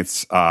sourcing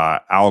its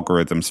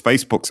algorithms,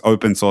 Facebook's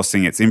open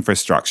sourcing its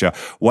infrastructure,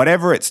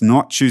 whatever it's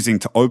not choosing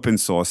to open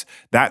source,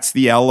 that's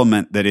the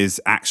element that is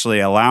actually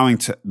allowing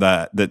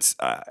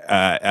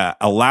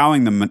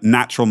allowing the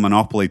natural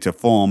monopoly to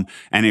form.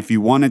 And if you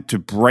wanted to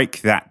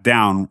break that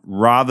down,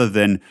 rather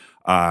than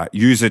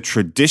use a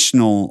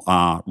traditional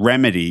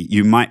remedy,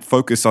 you might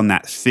focus on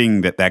that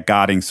thing that they're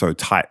guarding so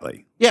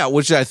tightly. Yeah,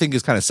 which I think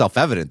is kind of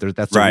self-evident.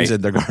 That's the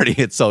reason they're guarding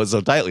it so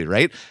tightly,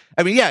 right?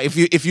 I mean, yeah,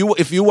 if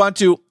you want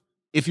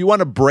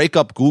to break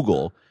up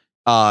Google,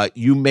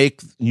 you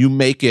make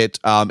it,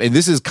 and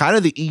this is kind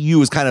of the EU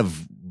is kind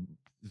of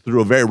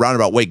through a very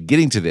roundabout way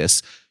getting to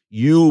this.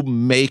 You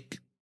make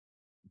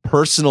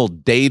personal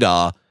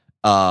data,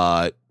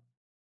 and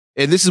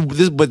this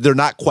is, but they're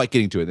not quite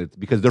getting to it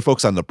because they're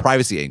focused on the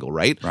privacy angle,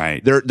 right?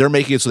 Right. They're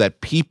making it so that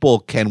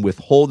people can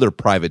withhold their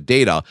private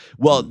data.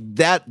 Well,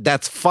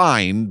 that's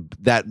fine.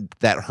 That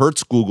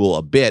hurts Google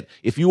a bit.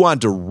 If you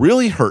want to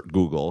really hurt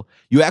Google,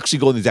 you actually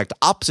go in the exact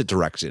opposite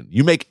direction.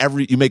 You make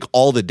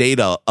all the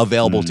data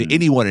available to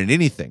anyone and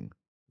anything,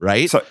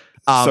 right? So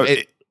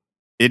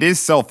it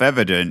is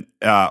self-evident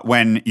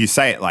when you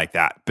say it like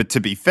that. But to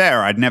be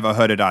fair, I'd never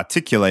heard it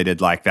articulated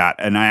like that.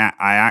 And I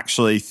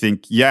actually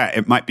think, yeah,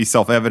 it might be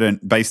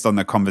self-evident based on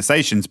the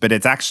conversations, but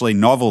it's actually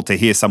novel to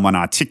hear someone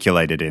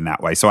articulate it in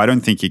that way. So I don't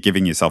think you're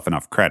giving yourself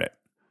enough credit.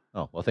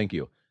 Oh, well, thank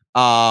you.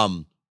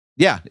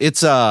 Yeah,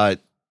 it's,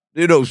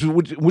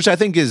 which I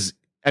think is,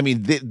 I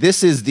mean,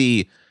 this is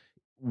the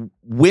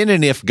when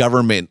and if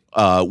government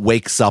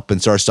wakes up and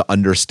starts to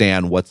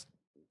understand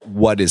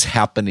what is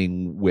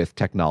happening with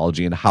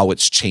technology and how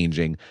it's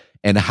changing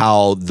and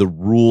how the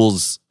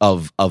rules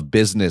of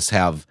business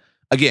have,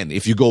 again,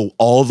 if you go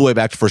all the way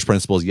back to first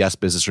principles, yes,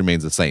 business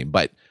remains the same,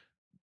 but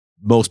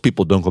most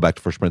people don't go back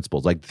to first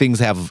principles. Like, things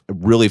have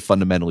really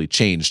fundamentally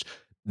changed.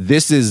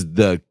 This is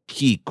the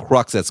key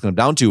crux that's going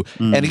down to.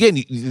 And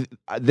again,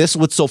 this is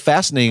what's so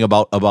fascinating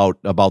about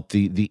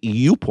the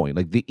EU point.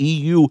 Like, the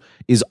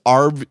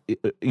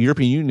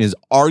European Union is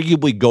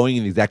arguably going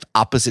in the exact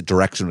opposite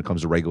direction when it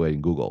comes to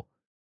regulating Google.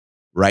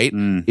 Right?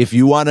 If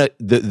you want to,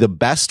 the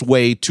best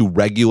way to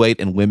regulate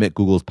and limit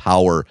Google's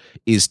power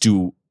is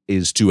to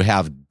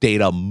have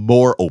data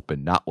more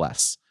open, not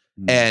less.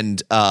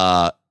 And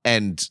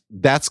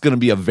that's going to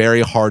be a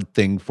very hard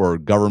thing for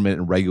government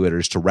and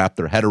regulators to wrap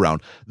their head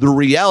around. The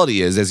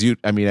reality is,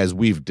 as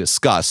we've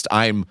discussed,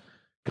 I'm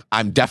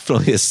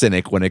definitely a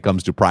cynic when it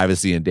comes to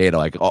privacy and data.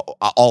 Like,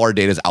 all our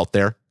data is out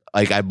there.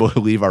 Like, I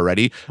believe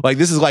already. Like,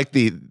 this is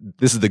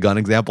the gun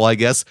example, I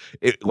guess.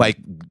 Like,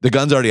 the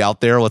gun's already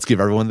out there. Let's give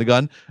everyone the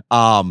gun.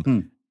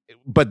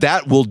 But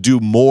that will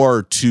do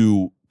more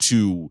to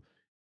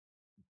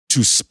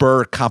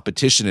spur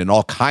competition in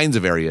all kinds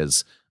of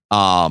areas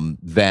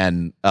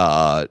than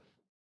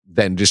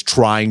just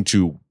trying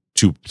to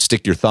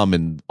stick your thumb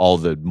in all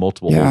the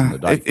multiple holes in the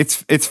dike.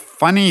 It's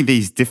funny,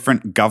 these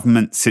different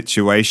government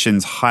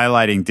situations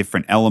highlighting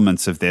different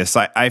elements of this.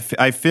 I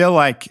feel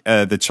like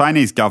the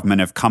Chinese government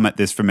have come at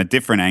this from a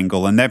different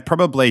angle, and they're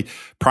probably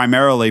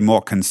primarily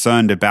more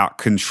concerned about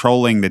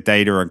controlling the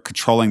data and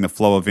controlling the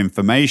flow of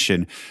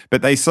information.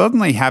 But they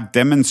certainly have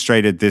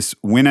demonstrated this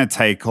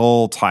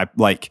winner-take-all type,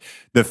 like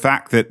the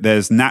fact that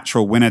there's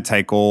natural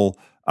winner-take-all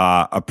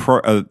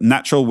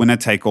natural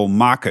winner-take-all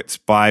markets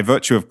by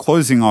virtue of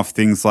closing off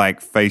things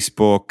like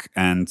Facebook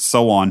and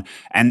so on,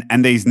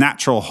 and these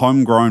natural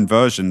homegrown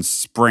versions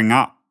spring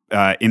up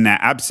in their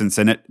absence,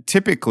 and it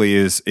typically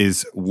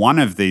is one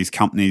of these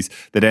companies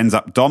that ends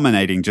up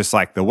dominating, just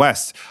like the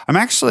West. I'm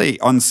actually,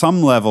 on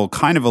some level,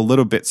 kind of a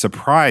little bit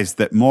surprised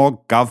that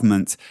more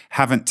governments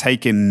haven't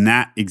taken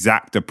that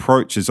exact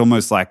approach as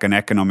almost like an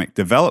economic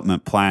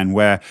development plan,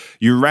 where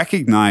you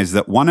recognize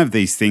that one of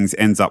these things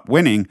ends up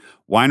winning.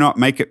 Why not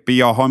make it be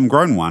a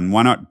homegrown one?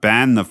 Why not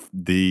ban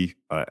the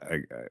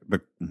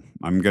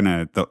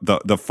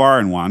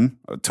foreign one,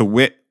 to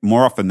wit,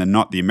 more often than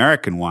not the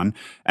American one,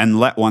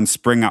 and let one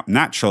spring up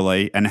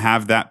naturally and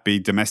have that be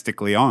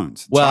domestically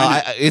owned?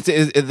 Well,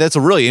 that's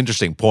a really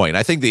interesting point.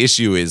 I think the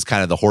issue is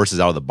kind of the horse is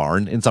out of the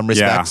barn in some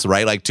respects,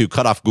 right? Like, to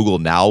cut off Google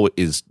now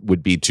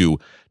would be to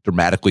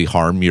dramatically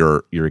harm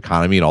your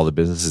economy and all the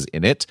businesses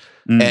in it.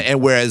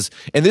 And whereas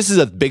this is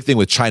a big thing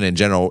with China in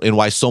general, and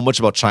why so much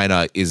about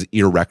China is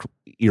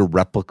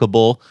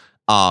irreplicable.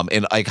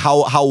 And like,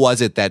 how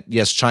was it that,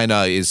 yes,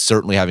 China is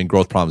certainly having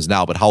growth problems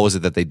now, but how was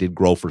it that they did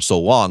grow for so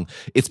long?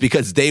 It's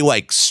because they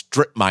like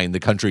strip mine the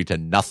country to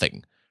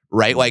nothing,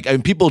 right? Like, I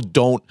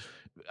mean,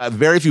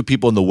 very few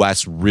people in the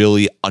West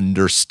really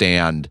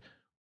understand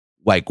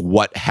like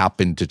what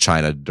happened to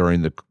China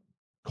during the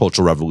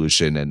Cultural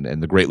Revolution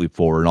and the Great Leap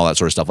Forward and all that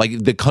sort of stuff.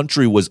 Like, the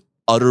country was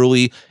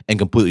utterly and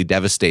completely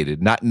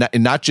devastated.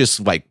 Not just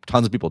like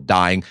tons of people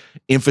dying,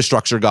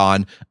 infrastructure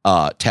gone,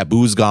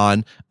 taboos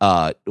gone,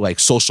 like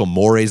social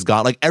mores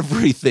gone, like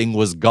everything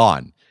was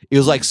gone. It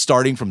was like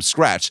starting from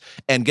scratch.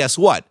 And guess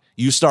what?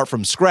 You start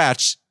from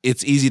scratch,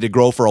 it's easy to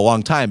grow for a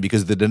long time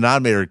because the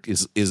denominator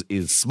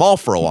is small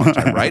for a long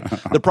time, right?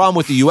 The problem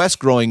with the U.S.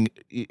 growing,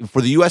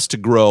 for the U.S. to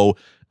grow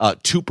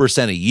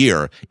 2% a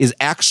year is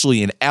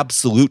actually in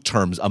absolute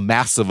terms a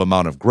massive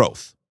amount of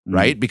growth,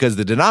 right? Because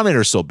the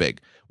denominator is so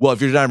big. Well,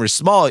 if your denominator is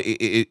small,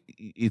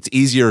 it's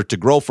easier to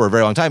grow for a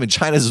very long time. And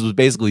China's was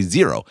basically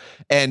zero.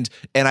 And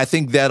I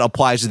think that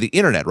applies to the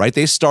internet, right?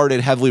 They started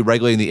heavily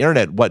regulating the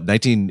internet,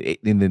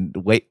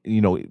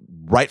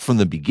 right from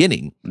the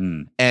beginning.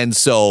 And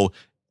so,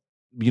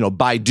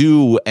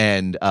 Baidu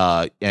and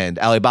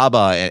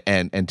Alibaba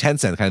and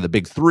Tencent, kind of the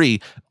big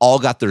three, all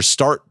got their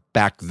start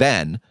back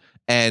then.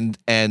 And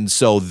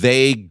so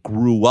they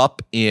grew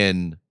up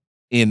in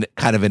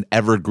kind of an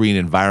evergreen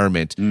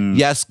environment.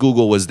 Yes,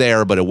 Google was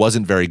there, but it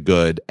wasn't very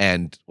good.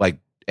 And the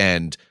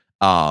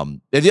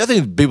other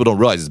thing people don't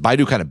realize is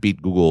Baidu kind of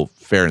beat Google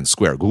fair and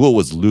square. Google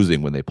was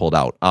losing when they pulled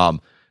out.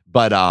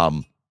 But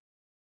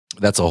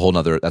that's a whole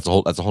nother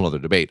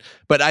debate.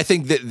 But I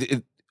think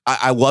that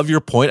I love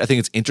your point. I think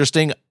it's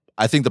interesting.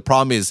 I think the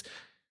problem is,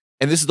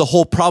 and this is the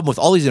whole problem with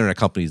all these internet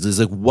companies, is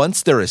like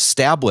once they're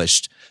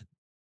established,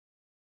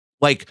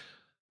 like,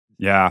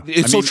 yeah,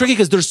 it's so tricky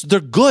because they're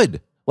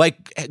good.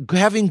 Like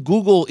having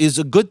Google is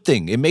a good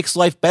thing. It makes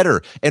life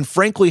better. And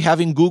frankly,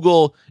 having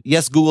Google,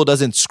 yes, Google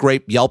doesn't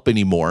scrape Yelp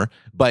anymore,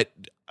 but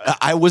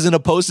I wasn't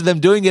opposed to them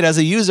doing it as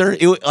a user.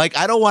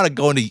 I don't want to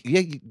go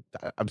into.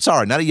 I'm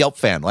sorry, not a Yelp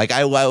fan. Like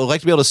I would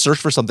like to be able to search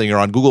for something or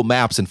on Google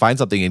Maps and find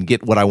something and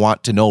get what I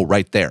want to know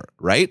right there,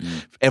 right?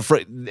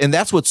 And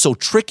that's what's so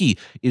tricky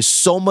is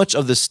so much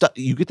of the stuff.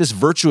 You get this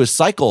virtuous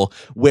cycle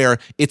where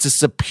it's a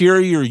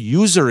superior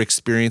user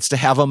experience to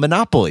have a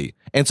monopoly,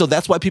 and so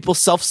that's why people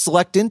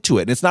self-select into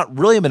it. And it's not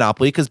really a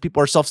monopoly because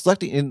people are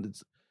self-selecting, and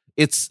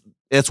it's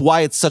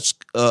why it's such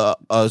a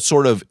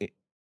sort of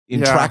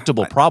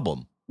intractable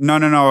problem. No.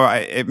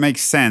 It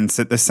makes sense.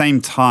 At the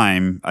same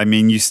time, I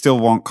mean, you still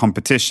want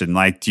competition.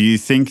 Like, do you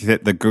think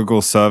that the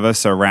Google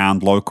service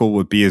around local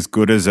would be as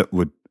good as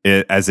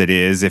it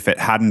is if it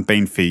hadn't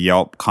been for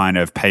Yelp kind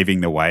of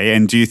paving the way?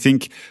 And do you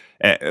think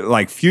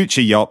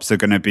future Yelps are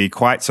going to be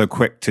quite so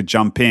quick to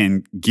jump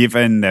in,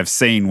 given they've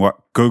seen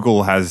what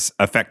Google has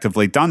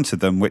effectively done to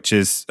them, which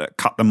is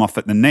cut them off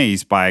at the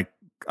knees by.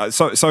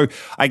 So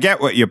I get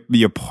what your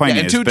point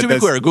is. And to be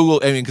clear, Google.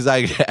 I mean, because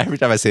every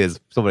time I say this,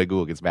 somebody at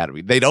Google gets mad at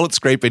me. They don't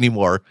scrape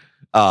anymore.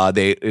 What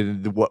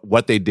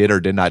they did or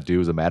did not do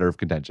is a matter of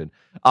contention.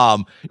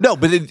 No,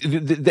 but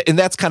and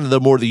that's kind of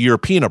the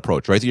European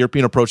approach, right? The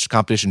European approach to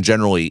competition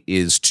generally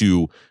is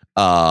to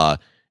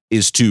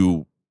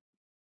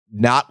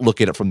not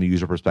look at it from the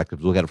user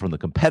perspective, look at it from the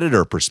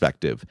competitor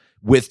perspective,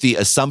 with the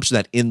assumption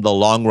that in the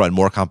long run,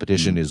 more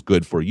competition is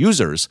good for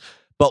users.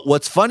 But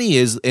what's funny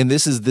is, and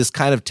this is this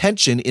kind of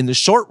tension, in the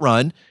short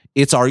run,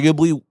 it's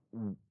arguably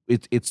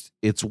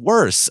it's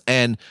worse.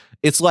 And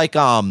it's like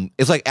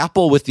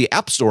Apple with the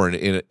App Store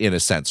in a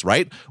sense,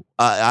 right?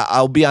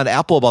 I'll be on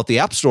Apple about the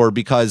App Store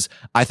because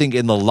I think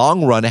in the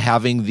long run,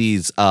 having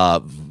these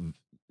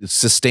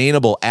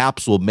sustainable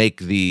apps will make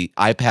the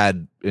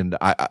iPad and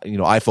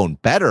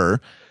iPhone better.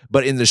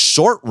 But in the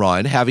short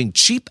run, having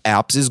cheap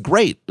apps is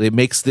great. It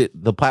makes the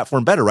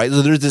platform better, right?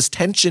 So there's this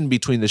tension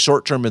between the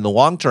short term and the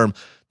long term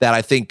that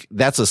I think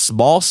that's a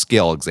small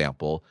scale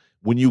example.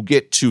 When you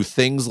get to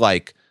things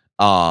like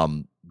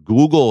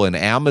Google and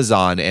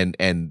Amazon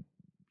and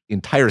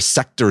entire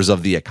sectors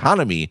of the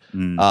economy,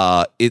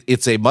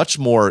 it's a much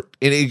more,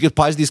 and it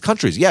applies to these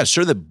countries. Yeah,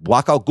 sure, they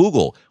block out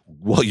Google.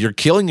 Well, you're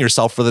killing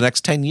yourself for the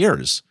next 10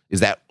 years. Is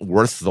that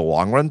worth the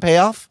long run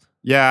payoff?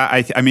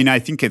 Yeah, I mean, I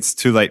think it's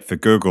too late for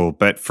Google.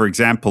 But for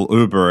example,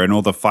 Uber and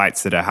all the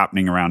fights that are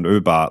happening around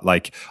Uber,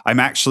 like I'm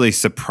actually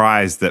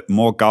surprised that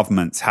more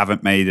governments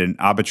haven't made an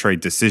arbitrary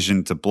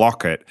decision to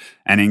block it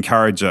and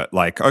encourage it.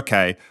 Like,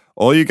 okay,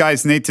 all you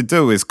guys need to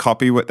do is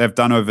copy what they've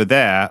done over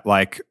there,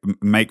 like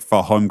make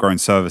for homegrown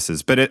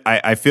services. But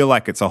I feel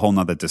like it's a whole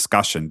nother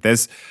discussion.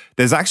 There's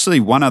actually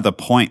one other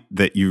point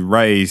that you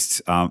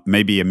raised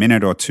maybe a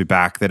minute or two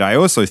back that I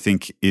also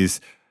think is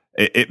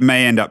it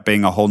may end up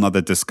being a whole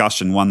nother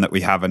discussion, one that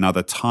we have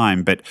another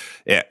time. But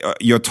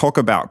your talk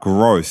about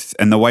growth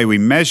and the way we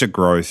measure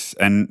growth,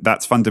 and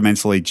that's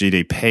fundamentally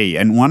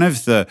GDP. And one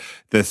of the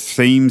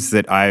themes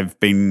that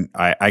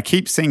I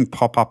keep seeing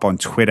pop up on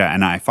Twitter,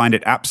 and I find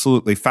it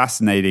absolutely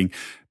fascinating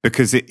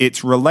because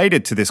it's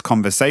related to this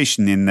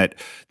conversation in that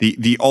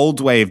the old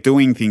way of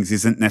doing things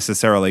isn't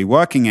necessarily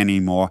working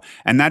anymore.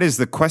 And that is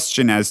the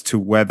question as to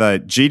whether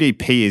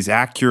GDP is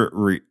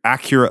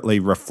accurately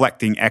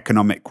reflecting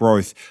economic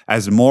growth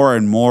as more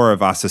and more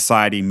of our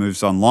society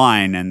moves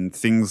online and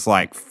things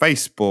like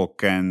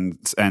Facebook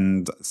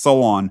and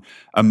so on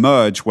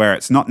emerge, where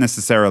it's not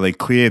necessarily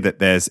clear that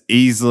there's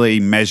easily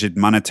measured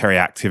monetary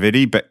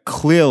activity, but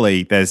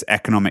clearly there's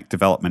economic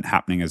development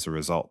happening as a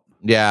result.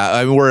 Yeah,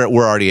 I mean we're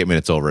already 8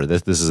 minutes over.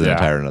 This is an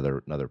entire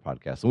another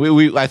podcast.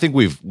 I think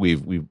we've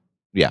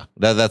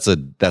that's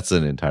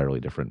an entirely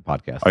different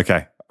podcast.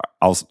 Okay,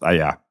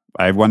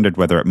 I wondered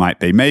whether it might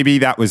be. Maybe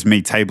that was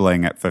me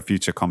tabling it for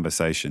future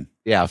conversation.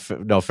 Yeah,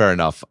 no, fair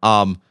enough.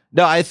 No,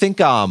 I think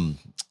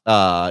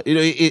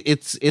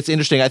it's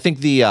interesting. I think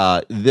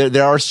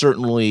there are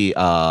certainly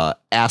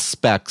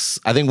aspects.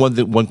 I think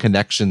one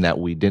connection that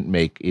we didn't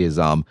make is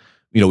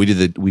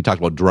we talked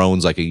about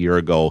drones like a year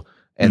ago,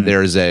 and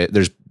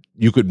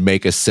you could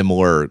have a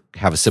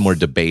similar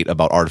debate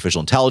about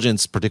artificial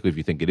intelligence, particularly if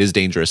you think it is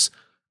dangerous.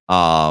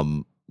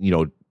 And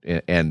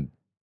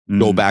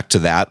go back to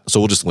that.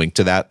 So we'll just link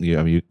to that.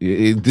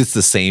 It's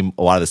the same.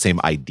 A lot of the same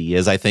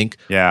ideas, I think.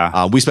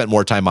 Yeah. We spent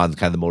more time on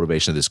kind of the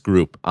motivation of this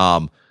group.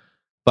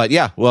 But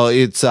yeah, well,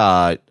 it's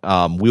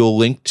we'll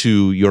link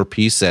to your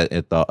piece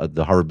at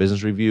the Harvard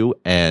Business Review,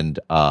 and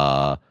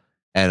I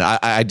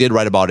did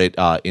write about it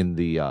in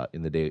the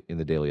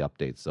daily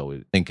update. So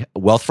I think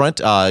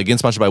Wealthfront, again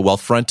sponsored by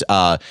Wealthfront.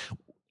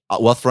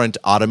 Wealthfront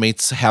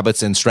automates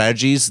habits and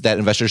strategies that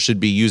investors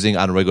should be using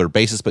on a regular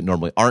basis, but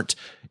normally aren't.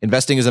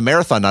 Investing is a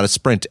marathon, not a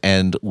sprint,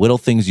 and little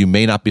things you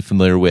may not be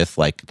familiar with,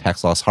 like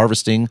tax loss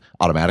harvesting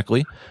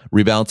automatically,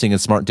 rebalancing and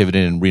smart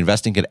dividend and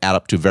reinvesting can add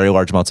up to very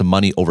large amounts of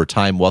money over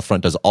time.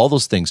 Wealthfront does all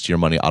those things to your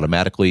money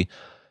automatically.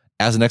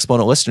 As an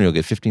Exponent listener, you'll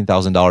get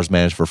 $15,000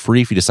 managed for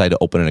free if you decide to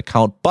open an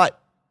account,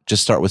 but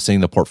just start with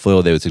seeing the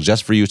portfolio they would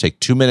suggest for you. Take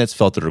 2 minutes,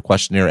 fill out the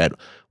questionnaire at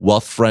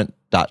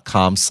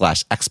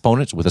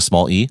wealthfront.com/exponent with a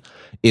small e.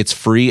 It's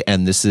free,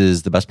 and this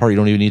is the best part. You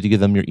don't even need to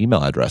give them your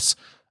email address.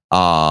 So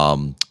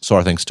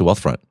our thanks to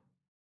Wealthfront.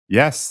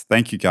 Yes,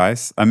 thank you,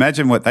 guys.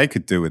 Imagine what they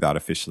could do with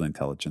artificial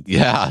intelligence.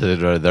 Yeah,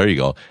 there you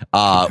go.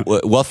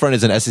 Wealthfront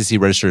is an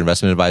SEC-registered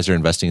investment advisor.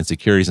 Investing in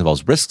securities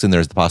involves risks, and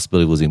there's the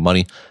possibility of losing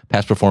money.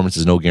 Past performance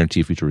is no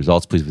guarantee of future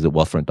results. Please visit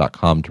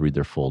wealthfront.com to read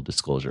their full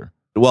disclosure.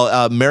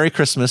 Well, Merry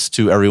Christmas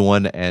to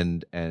everyone,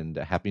 and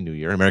Happy New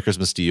Year. Merry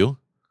Christmas to you.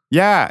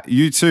 Yeah,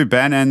 you too,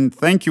 Ben. And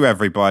thank you,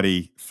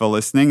 everybody, for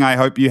listening. I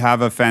hope you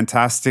have a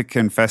fantastic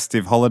and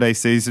festive holiday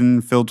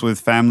season filled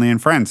with family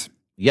and friends.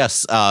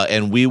 Yes,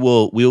 and we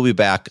will be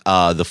back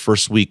the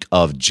first week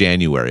of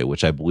January,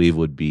 which I believe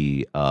would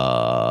be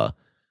we'll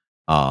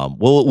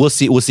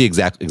see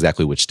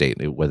exactly which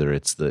date, whether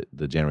it's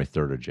the January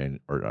 3rd or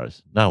January or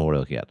no, we're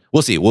looking at.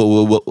 We'll see.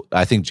 We'll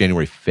I think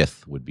January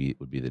 5th would be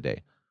the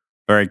day.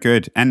 Very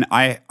good. And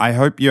I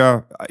hope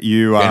you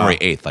January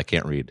 8th. I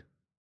can't read.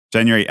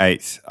 January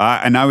 8th.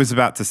 And I was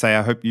about to say,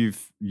 I hope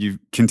you've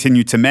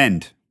continued to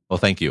mend. Well,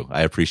 thank you.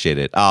 I appreciate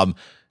it.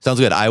 Sounds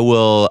good.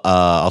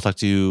 I'll talk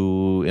to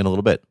you in a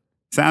little bit.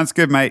 Sounds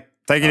good, mate.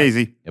 Take it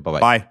easy. Yeah, bye-bye.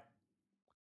 Bye.